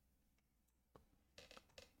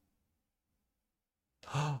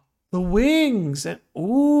 The wings. And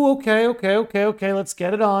ooh, okay. Let's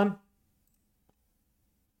get it on.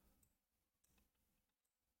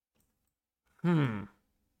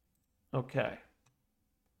 Okay.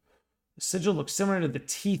 The sigil looks similar to the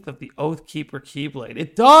teeth of the Oathkeeper Keyblade.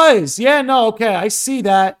 It does! Yeah, no, okay, I see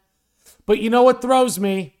that. But you know what throws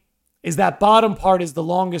me? Is that bottom part is the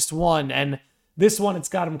longest one, and this one, it's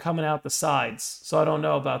got them coming out the sides. So I don't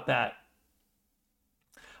know about that.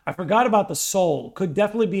 I forgot about the soul. Could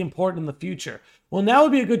definitely be important in the future. Well, now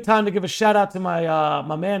would be a good time to give a shout out to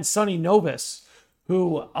my man, Sonny Novus,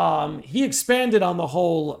 who he expanded on the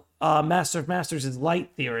whole Master of Masters'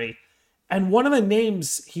 light theory. And one of the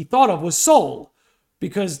names he thought of was soul,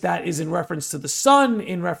 because that is in reference to the sun,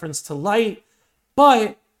 in reference to light.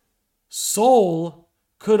 But soul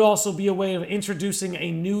could also be a way of introducing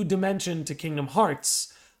a new dimension to Kingdom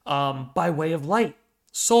Hearts by way of light,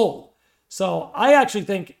 soul. So I actually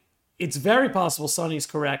think it's very possible Sonny's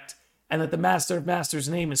correct and that the Master of Masters'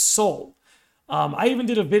 name is Soul. I even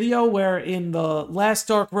did a video where in the last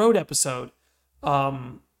Dark Road episode,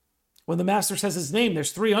 when the Master says his name,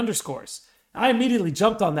 there's 3 underscores. I immediately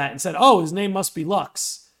jumped on that and said, oh, his name must be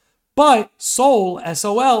Lux. But Soul,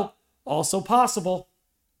 S-O-L, also possible.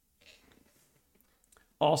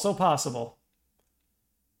 Also possible.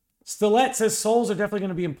 Stilette says souls are definitely going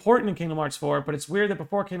to be important in Kingdom Hearts 4, but it's weird that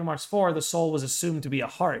before Kingdom Hearts 4, the soul was assumed to be a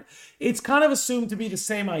heart. It's kind of assumed to be the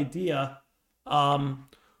same idea.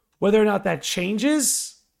 Whether or not that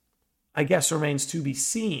changes, I guess remains to be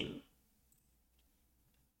seen.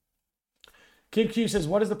 Kid Q says,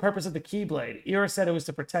 what is the purpose of the Keyblade? Ira said it was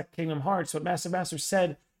to protect Kingdom Hearts, but Master Master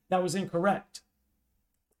said that was incorrect.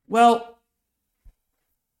 Well,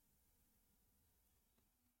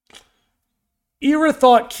 Ira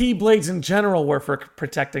thought Keyblades in general were for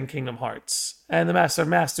protecting Kingdom Hearts. And the Master of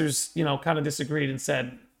Masters, kind of disagreed and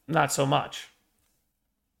said, not so much.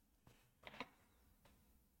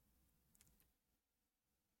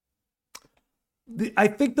 I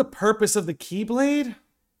think the purpose of the Keyblade,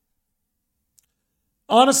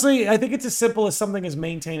 honestly, I think it's as simple as something as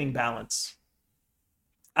maintaining balance.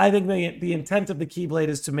 I think the intent of the Keyblade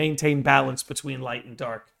is to maintain balance between light and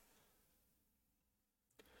dark.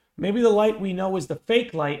 Maybe the light we know is the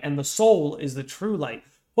fake light and the soul is the true light.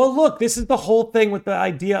 Well, look, this is the whole thing with the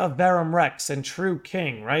idea of Verum Rex and True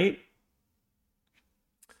King, right?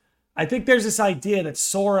 I think there's this idea that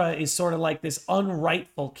Sora is sort of like this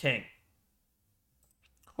unrightful king.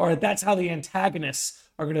 Or that's how the antagonists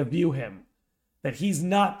are going to view him. That he's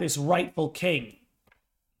not this rightful king.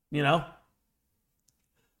 But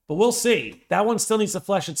we'll see. That one still needs to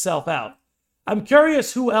flesh itself out. I'm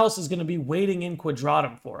curious who else is going to be waiting in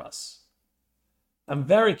Quadratum for us. I'm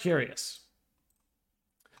very curious.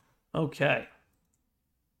 Okay.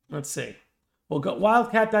 Let's see. Well,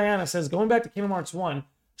 Wildcat Diana says, going back to Kingdom Hearts 1,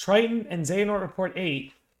 Triton and Xehanort Report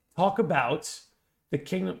 8 talk about the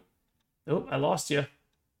Kingdom... Oh, I lost you.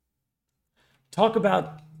 Talk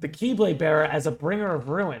about the Keyblade Bearer as a bringer of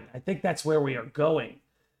ruin. I think that's where we are going.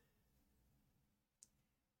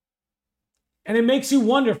 And it makes you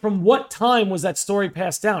wonder, from what time was that story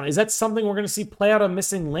passed down? Is that something we're going to see play out on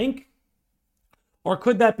Missing Link? Or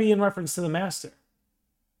could that be in reference to the Master?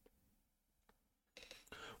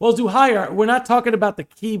 Well, Duhaya, we're not talking about the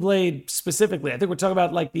Keyblade specifically. I think we're talking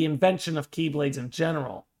about like the invention of Keyblades in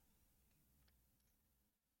general.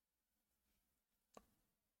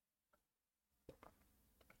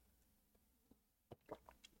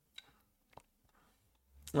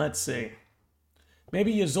 Let's see.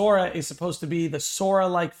 Maybe Yozora is supposed to be the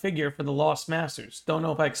Sora-like figure for the Lost Masters. Don't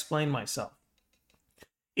know if I explained myself.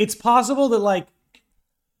 It's possible that, like,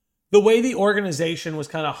 the way the organization was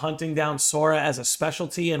kind of hunting down Sora as a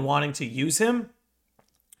specialty and wanting to use him,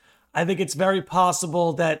 I think it's very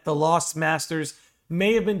possible that the Lost Masters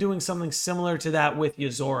may have been doing something similar to that with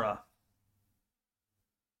Yozora.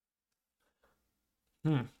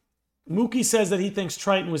 Mookie says that he thinks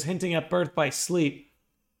Triton was hinting at birth by sleep.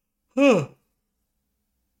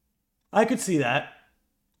 I could see that.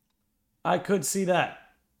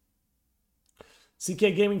 CK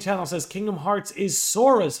Gaming Channel says Kingdom Hearts is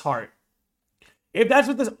Sora's heart. If that's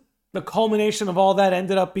what the culmination of all that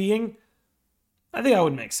ended up being, I think that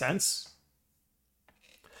would make sense.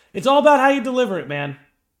 It's all about how you deliver it, man.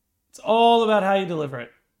 It's all about how you deliver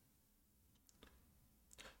it.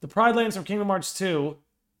 The Pride Lands from Kingdom Hearts 2.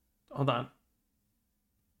 Hold on.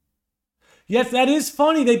 Yes, that is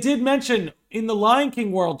funny. They did mention in the Lion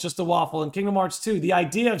King world, just a waffle, in Kingdom Hearts 2, the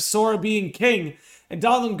idea of Sora being king. And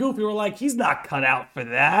Donald and Goofy were like, he's not cut out for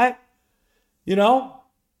that.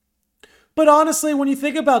 But honestly, when you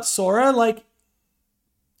think about Sora, like,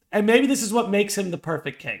 and maybe this is what makes him the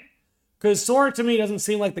perfect king. Because Sora to me doesn't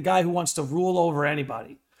seem like the guy who wants to rule over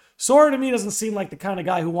anybody. Sora to me doesn't seem like the kind of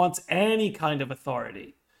guy who wants any kind of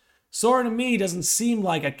authority. Sora to me doesn't seem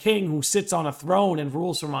like a king who sits on a throne and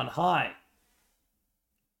rules from on high.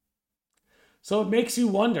 So it makes you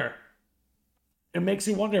wonder. It makes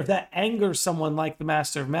you wonder if that angers someone like the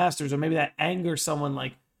Master of Masters, or maybe that angers someone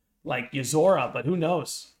like Yozora, but who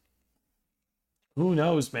knows? Who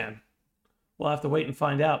knows, man? We'll have to wait and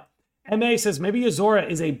find out. MA says maybe Yozora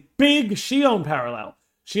is a big Xion parallel.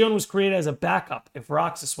 Xion was created as a backup if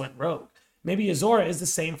Roxas went rogue. Maybe Yozora is the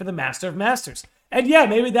same for the Master of Masters. And yeah,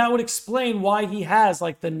 maybe that would explain why he has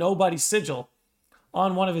like the nobody sigil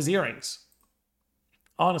on one of his earrings.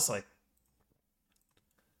 Honestly.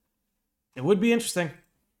 It would be interesting.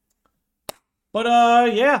 But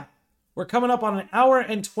yeah, we're coming up on 1 hour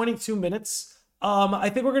and 22 minutes. I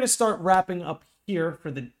think we're going to start wrapping up here for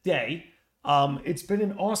the day. It's been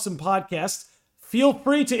an awesome podcast. Feel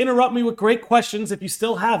free to interrupt me with great questions if you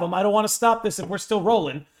still have them. I don't want to stop this if we're still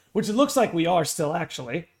rolling, which it looks like we are still,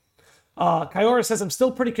 actually. Kyora says, I'm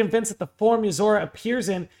still pretty convinced that the form Yozora appears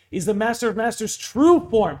in is the Master of Masters' true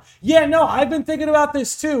form. Yeah, no, I've been thinking about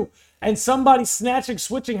this too. And somebody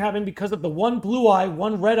switching happened because of the one blue eye,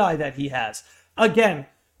 one red eye that he has. Again,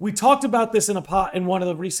 we talked about this in one of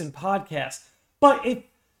the recent podcasts. But if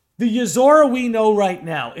the Yozora we know right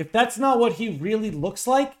now, if that's not what he really looks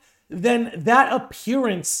like, then that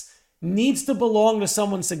appearance needs to belong to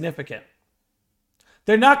someone significant.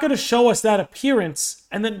 They're not going to show us that appearance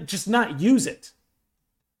and then just not use it.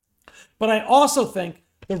 But I also think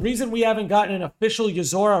the reason we haven't gotten an official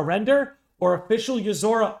Yozora render or official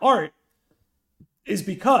Yozora art is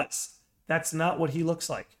because that's not what he looks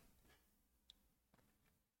like.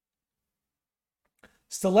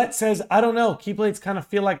 Stilette says, I don't know. Keyblades kind of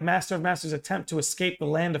feel like Master of Masters' attempt to escape the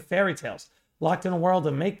land of fairy tales, locked in a world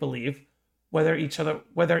of make-believe, whether each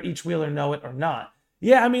wheeler know it or not.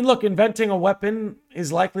 Yeah, I mean, look, inventing a weapon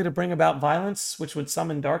is likely to bring about violence, which would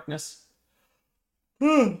summon darkness.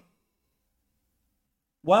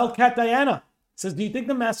 Wildcat Diana says, do you think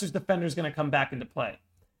the Master's Defender is going to come back into play?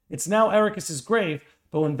 It's now Ericus's grave,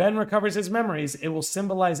 but when Ben recovers his memories, it will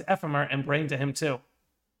symbolize Ephemer and Brain to him too.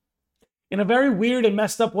 In a very weird and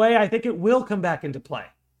messed up way, I think it will come back into play.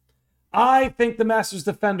 I think the Master's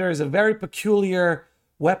Defender is a very peculiar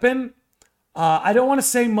weapon. I don't want to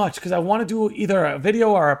say much because I want to do either a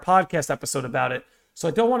video or a podcast episode about it. So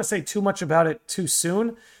I don't want to say too much about it too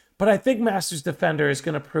soon. But I think Master's Defender is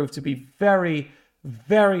going to prove to be very,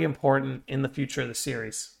 very important in the future of the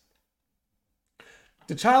series.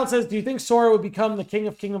 The child says, do you think Sora would become the king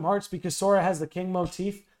of Kingdom Hearts because Sora has the king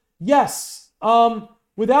motif? Yes.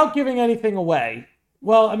 Without giving anything away.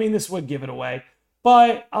 Well, I mean, this would give it away.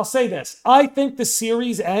 But I'll say this. I think the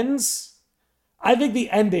series ends. I think the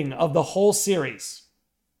ending of the whole series.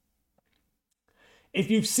 If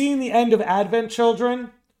you've seen the end of Advent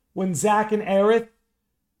Children, when Zack and Aerith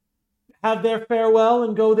have their farewell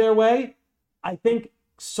and go their way, I think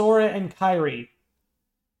Sora and Kairi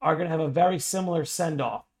are going to have a very similar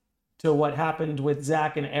send-off to what happened with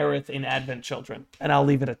Zack and Aerith in Advent Children. And I'll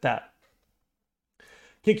leave it at that.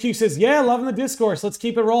 KQ says, yeah, loving the discourse. Let's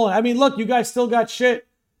keep it rolling. I mean, look, you guys still got shit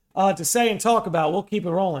to say and talk about. We'll keep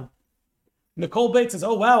it rolling. Nicole Bates says,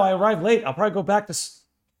 oh, wow, I arrived late. I'll probably go back to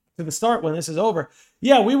the start when this is over.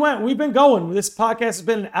 Yeah, we've been going. This podcast has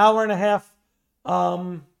been an hour and a half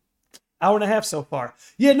so far.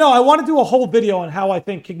 Yeah, no, I want to do a whole video on how I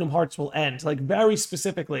think Kingdom Hearts will end, like very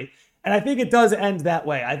specifically. And I think it does end that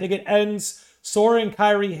way. I think it ends Sora and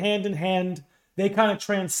Kairi hand in hand. They kind of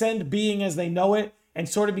transcend being as they know it and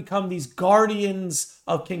sort of become these guardians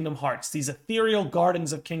of Kingdom Hearts, these ethereal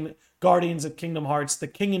guardians of Kingdom Hearts, the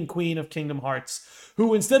king and queen of Kingdom Hearts,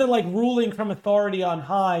 who instead of like ruling from authority on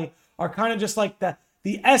high, are kind of just like the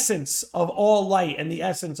essence of all light and the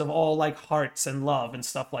essence of all like hearts and love and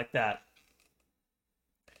stuff like that.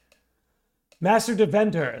 Master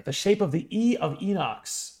Defender, the shape of the E of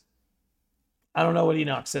Enox. I don't know what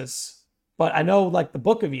Enox is, but I know like the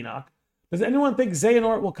Book of Enoch. Does anyone think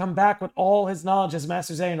Xehanort will come back with all his knowledge as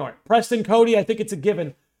Master Xehanort? Preston Cody, I think it's a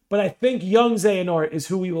given, but I think young Xehanort is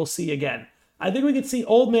who we will see again. I think we could see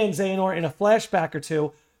old man Xehanort in a flashback or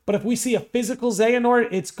two, but if we see a physical Xehanort,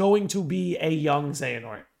 it's going to be a young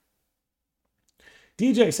Xehanort.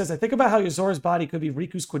 DJ says, I think about how Yozora's body could be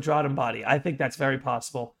Riku's Quadratum body. I think that's very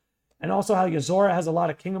possible. And also how Yozora has a lot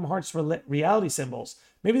of Kingdom Hearts reality symbols.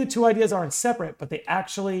 Maybe the two ideas aren't separate, but they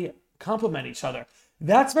actually complement each other.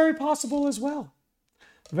 That's very possible as well.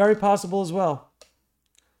 Very possible as well.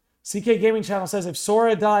 CK Gaming Channel says, if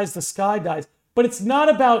Sora dies, the sky dies. But it's not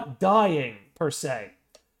about dying, per se.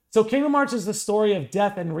 So Kingdom Hearts is the story of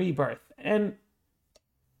death and rebirth. And,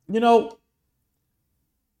 you know,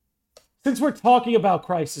 since we're talking about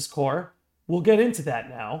Crisis Core, we'll get into that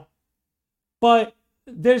now. But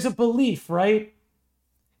there's a belief, right?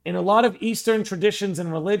 In a lot of Eastern traditions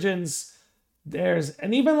and religions,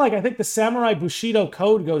 and even like, I think the Samurai Bushido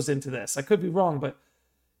Code goes into this. I could be wrong, but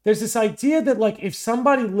there's this idea that like, if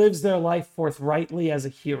somebody lives their life forthrightly as a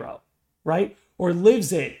hero, right? Or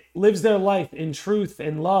lives their life in truth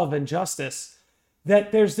and love and justice,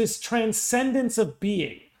 that there's this transcendence of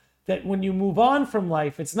being, that when you move on from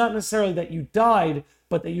life, it's not necessarily that you died,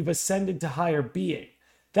 but that you've ascended to higher being.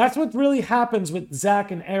 That's what really happens with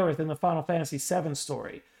Zack and Aerith in the Final Fantasy VII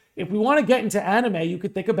story. If we want to get into anime, you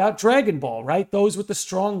could think about Dragon Ball, right? Those with the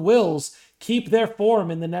strong wills keep their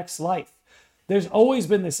form in the next life. There's always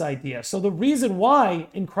been this idea. So the reason why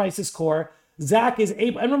in Crisis Core, Zack is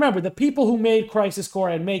able, and remember, the people who made Crisis Core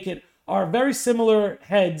and make it are very similar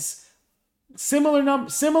heads,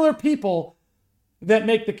 similar people that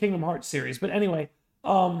make the Kingdom Hearts series. But anyway,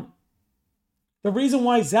 the reason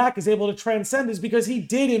why Zack is able to transcend is because he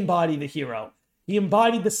did embody the hero. He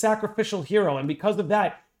embodied the sacrificial hero, and because of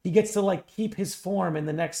that, he gets to like keep his form in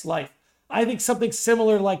the next life. I think something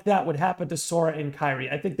similar like that would happen to Sora and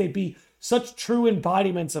Kairi. I think they'd be such true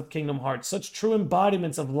embodiments of Kingdom Hearts, such true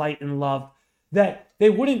embodiments of light and love, that they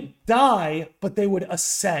wouldn't die, but they would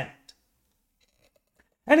ascend.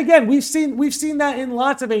 And again, we've seen that in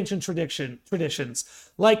lots of ancient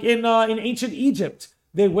traditions, like in ancient Egypt.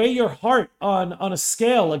 They weigh your heart on a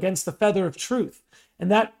scale against the feather of truth.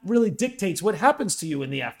 And that really dictates what happens to you in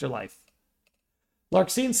the afterlife.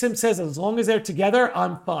 Larkseen Sim says, as long as they're together,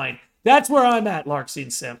 I'm fine. That's where I'm at,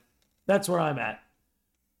 Larkseen Sim. That's where I'm at.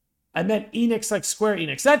 I meant Enix like Square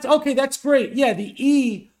Enix. That's okay, that's great. Yeah, the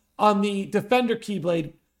E on the Defender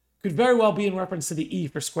Keyblade could very well be in reference to the E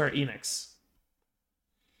for Square Enix.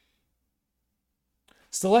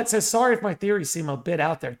 Stilette says, sorry if my theories seem a bit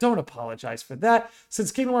out there. Don't apologize for that.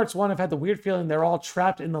 Since Kingdom Hearts 1, I've had the weird feeling they're all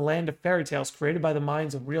trapped in the land of fairy tales created by the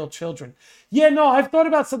minds of real children. Yeah, no, I've thought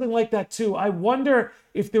about something like that too. I wonder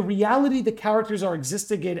if the reality the characters are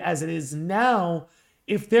existing in as it is now,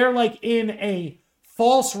 if they're like in a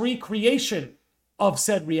false recreation of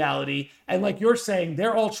said reality, and like you're saying,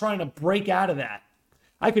 they're all trying to break out of that.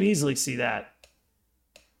 I could easily see that.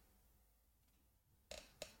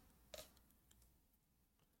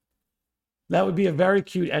 That would be a very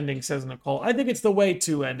cute ending, says Nicole. I think it's the way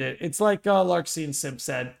to end it. It's like Larkseen Sim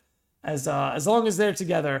said. As long as they're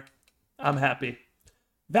together, I'm happy.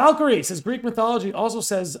 Valkyrie says, Greek mythology also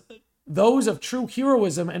says those of true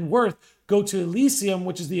heroism and worth go to Elysium,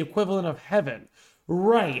 which is the equivalent of heaven.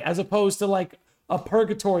 Right, as opposed to like a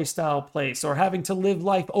purgatory style place or having to live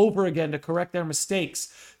life over again to correct their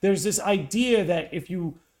mistakes. There's this idea that if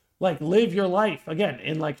you like live your life, again,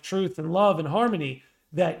 in like truth and love and harmony,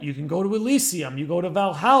 that you can go to Elysium, you go to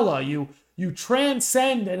Valhalla, you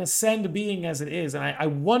transcend and ascend being as it is. And I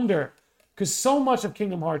wonder, because so much of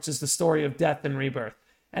Kingdom Hearts is the story of death and rebirth.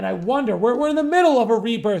 And I wonder, we're in the middle of a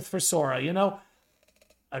rebirth for Sora, you know?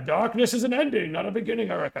 A darkness is an ending, not a beginning,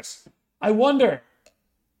 Ericus. I wonder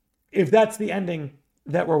if that's the ending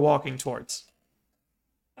that we're walking towards.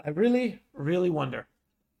 I really, really wonder.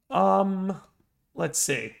 Let's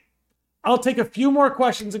see. I'll take a few more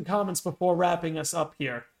questions and comments before wrapping us up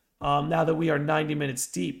here, now that we are 90 minutes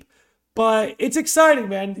deep. But it's exciting,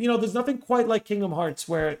 man. You know, there's nothing quite like Kingdom Hearts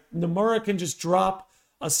where Nomura can just drop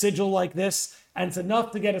a sigil like this, and it's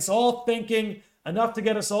enough to get us all thinking, enough to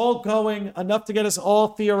get us all going, enough to get us all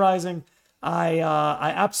theorizing. I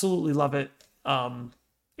absolutely love it.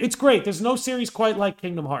 It's great. There's no series quite like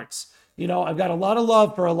Kingdom Hearts. You know, I've got a lot of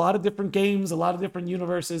love for a lot of different games, a lot of different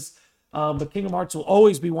universes. But Kingdom Hearts will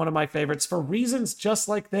always be one of my favorites for reasons just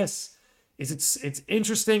like this. It's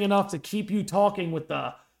interesting enough to keep you talking with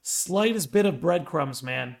the slightest bit of breadcrumbs,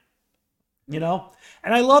 man. You know?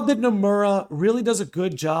 And I love that Nomura really does a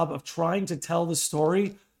good job of trying to tell the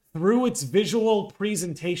story through its visual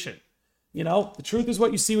presentation. You know? The truth is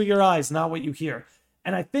what you see with your eyes, not what you hear.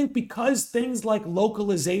 And I think because things like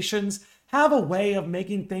localizations have a way of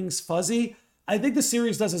making things fuzzy, I think the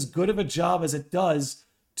series does as good of a job as it does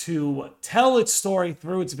to tell its story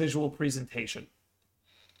through its visual presentation.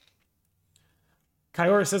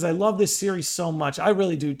 Kyora says, I love this series so much. I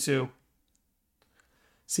really do too.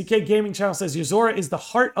 CK Gaming Channel says, Yozora is the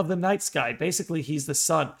heart of the night sky. Basically, he's the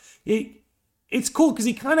sun. It's cool because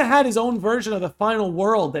he kind of had his own version of the final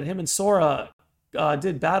world that him and Sora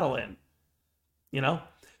did battle in. You know?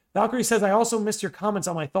 Valkyrie says, I also missed your comments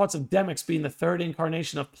on my thoughts of Demyx being the third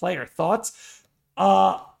incarnation of Player. Thoughts?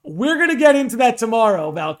 We're going to get into that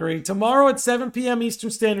tomorrow, Valkyrie. Tomorrow at 7 p.m. Eastern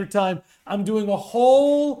Standard Time, I'm doing a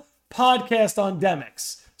whole podcast on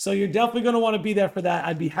Demyx. So you're definitely going to want to be there for that.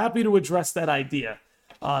 I'd be happy to address that idea.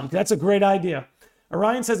 That's a great idea.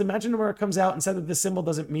 Orion says, imagine Nomura comes out and said that the symbol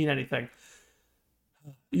doesn't mean anything.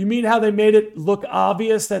 You mean how they made it look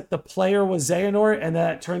obvious that the player was Xehanort and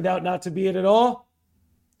that it turned out not to be it at all?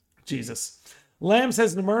 Jesus. Lamb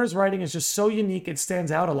says Nomura's writing is just so unique, it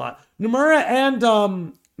stands out a lot. Nomura and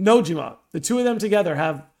Nojima, the two of them together,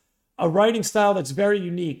 have a writing style that's very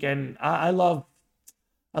unique, and I love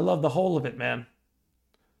the whole of it, man.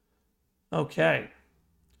 Okay.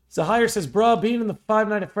 Zahir says, bruh, being in the Five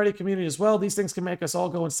Nights at Freddy community as well, these things can make us all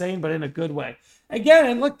go insane, but in a good way. Again,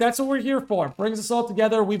 and look, that's what we're here for. Brings us all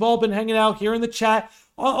together. We've all been hanging out here in the chat.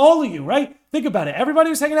 All of you, right? Think about it. Everybody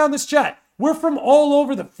who's hanging out in this chat, we're from all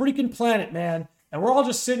over the freaking planet, man. And we're all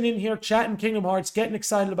just sitting in here chatting Kingdom Hearts, getting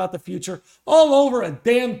excited about the future, all over a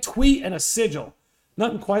damn tweet and a sigil.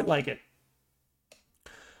 Nothing quite like it.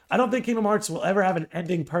 I don't think Kingdom Hearts will ever have an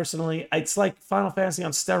ending personally. It's like Final Fantasy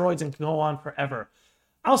on steroids and can go on forever.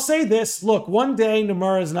 I'll say this, look, one day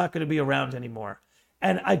Nomura is not going to be around anymore.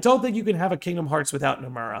 And I don't think you can have a Kingdom Hearts without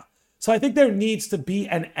Nomura. So I think there needs to be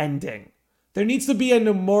an ending. There needs to be a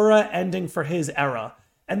Nomura ending for his era.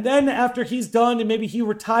 And then after he's done and maybe he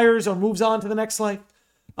retires or moves on to the next life,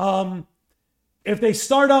 if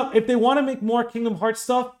they want to make more Kingdom Hearts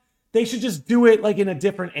stuff, they should just do it like in a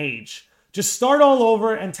different age. Just start all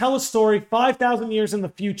over and tell a story 5,000 years in the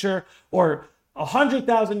future or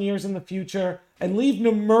 100,000 years in the future and leave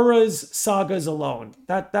Nomura's sagas alone.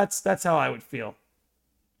 That's how I would feel.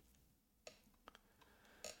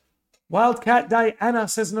 Wildcat Diana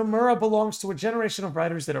says Nomura belongs to a generation of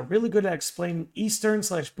writers that are really good at explaining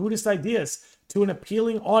Eastern/Buddhist ideas to an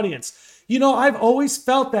appealing audience. You know, I've always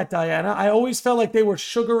felt that, Diana. I always felt like they were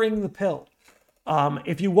sugaring the pill.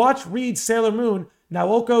 If you read Sailor Moon,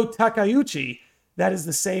 Naoko Takeuchi, that is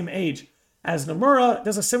the same age as Nomura,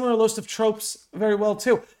 does a similar list of tropes very well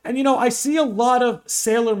too. And you know, I see a lot of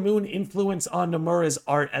Sailor Moon influence on Nomura's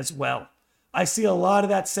art as well. I see a lot of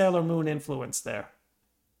that Sailor Moon influence there.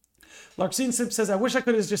 Larksine Simp says, I wish I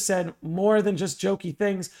could have just said more than just jokey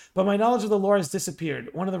things, but my knowledge of the lore has disappeared.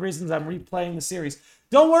 One of the reasons I'm replaying the series.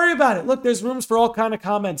 Don't worry about it. Look, there's rooms for all kind of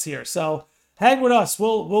comments here. So hang with us.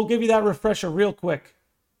 We'll give you that refresher real quick.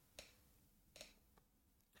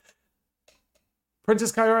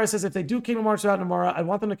 Princess Kaiora says, if they do Kingdom Hearts without Nomura, I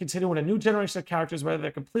want them to continue with a new generation of characters, whether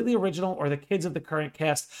they're completely original or the kids of the current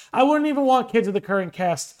cast. I wouldn't even want kids of the current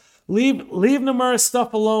cast. Leave Nomura's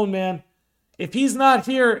stuff alone, man. If he's not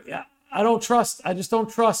here, I don't trust. I just don't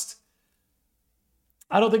trust.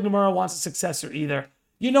 I don't think Nomura wants a successor either.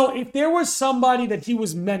 You know, if there was somebody that he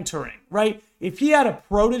was mentoring, right? If he had a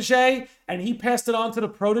protege and he passed it on to the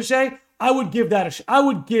protege, I would give that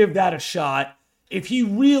a shot. If he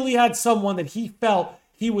really had someone that he felt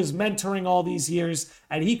he was mentoring all these years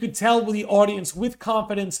and he could tell the audience with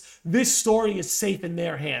confidence this story is safe in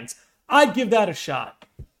their hands, I'd give that a shot.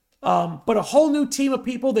 But a whole new team of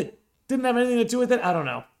people that didn't have anything to do with it, I don't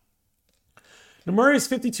know. Nomura is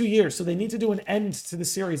 52 years, so they need to do an end to the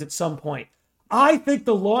series at some point. I think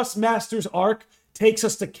the Lost Masters arc takes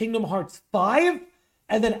us to Kingdom Hearts 5,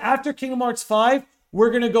 and then after Kingdom Hearts 5, we're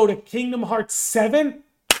going to go to Kingdom Hearts 7,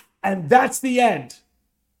 and that's the end.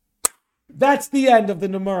 That's the end of the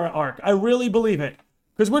Nomura arc. I really believe it.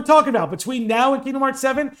 Because we're talking about between now and Kingdom Hearts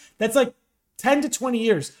 7, that's like 10 to 20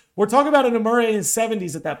 years. We're talking about a Nomura in his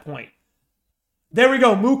 70s at that point. There we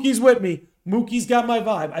go. Mookie's with me. Mookie's got my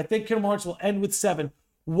vibe. I think Kingdom Hearts will end with 7.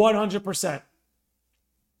 100%.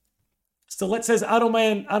 Stilett says, I don't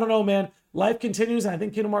know, man. Life continues, and I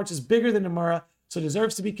think Kingdom Hearts is bigger than Nomura, so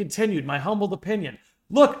deserves to be continued. My humbled opinion.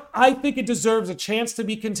 Look, I think it deserves a chance to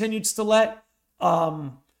be continued, Stilett.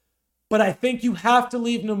 But I think you have to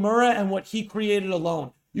leave Nomura and what he created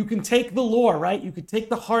alone. You can take the lore, right? You could take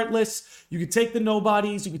the Heartless. You could take the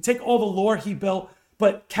Nobodies. You could take all the lore he built.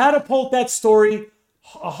 But catapult that story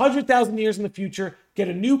 100,000 years in the future, get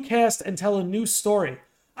a new cast, and tell a new story.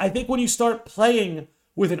 I think when you start playing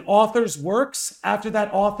with an author's works after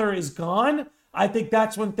that author is gone, I think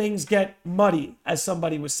that's when things get muddy, as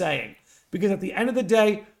somebody was saying. Because at the end of the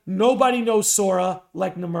day, nobody knows Sora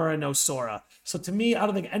like Nomura knows Sora. So to me, I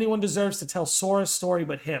don't think anyone deserves to tell Sora's story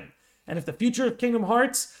but him. And if the future of Kingdom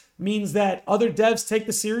Hearts means that other devs take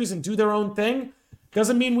the series and do their own thing,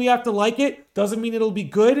 doesn't mean we have to like it, doesn't mean it'll be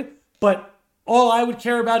good, but all I would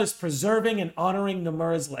care about is preserving and honoring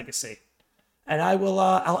Nomura's legacy. And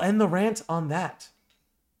I'll end the rant on that.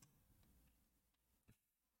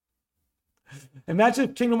 Imagine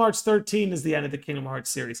if Kingdom Hearts 13 is the end of the Kingdom Hearts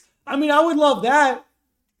series. I mean, I would love that.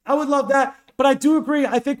 But I do agree.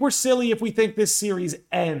 I think we're silly if we think this series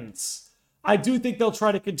ends. I do think they'll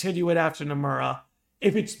try to continue it after Nomura.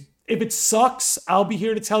 If it sucks, I'll be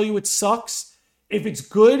here to tell you it sucks. If it's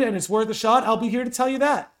good and it's worth a shot, I'll be here to tell you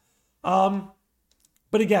that.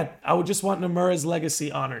 But again, I would just want Nomura's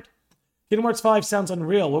legacy honored. Kingdom Hearts 5 sounds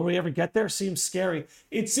unreal. Will we ever get there? Seems scary.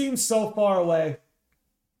 It seems so far away.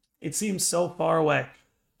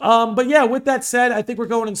 But yeah, with that said, I think we're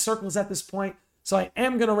going in circles at this point. So I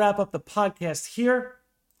am going to wrap up the podcast here.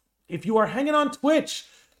 If you are hanging on Twitch,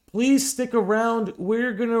 please stick around.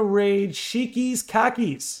 We're going to raid Shiki's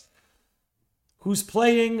Kakis, who's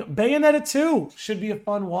playing Bayonetta 2. Should be a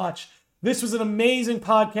fun watch. This was an amazing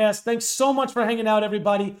podcast. Thanks so much for hanging out,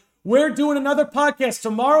 everybody. We're doing another podcast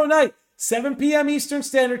tomorrow night, 7 p.m. Eastern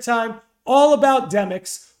Standard Time, all about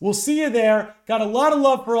Demyx. We'll see you there. Got a lot of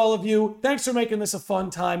love for all of you. Thanks for making this a fun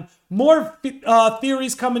time. More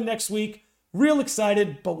theories coming next week. Real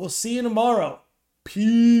excited, but we'll see you tomorrow.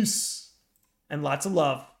 Peace and lots of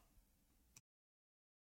love.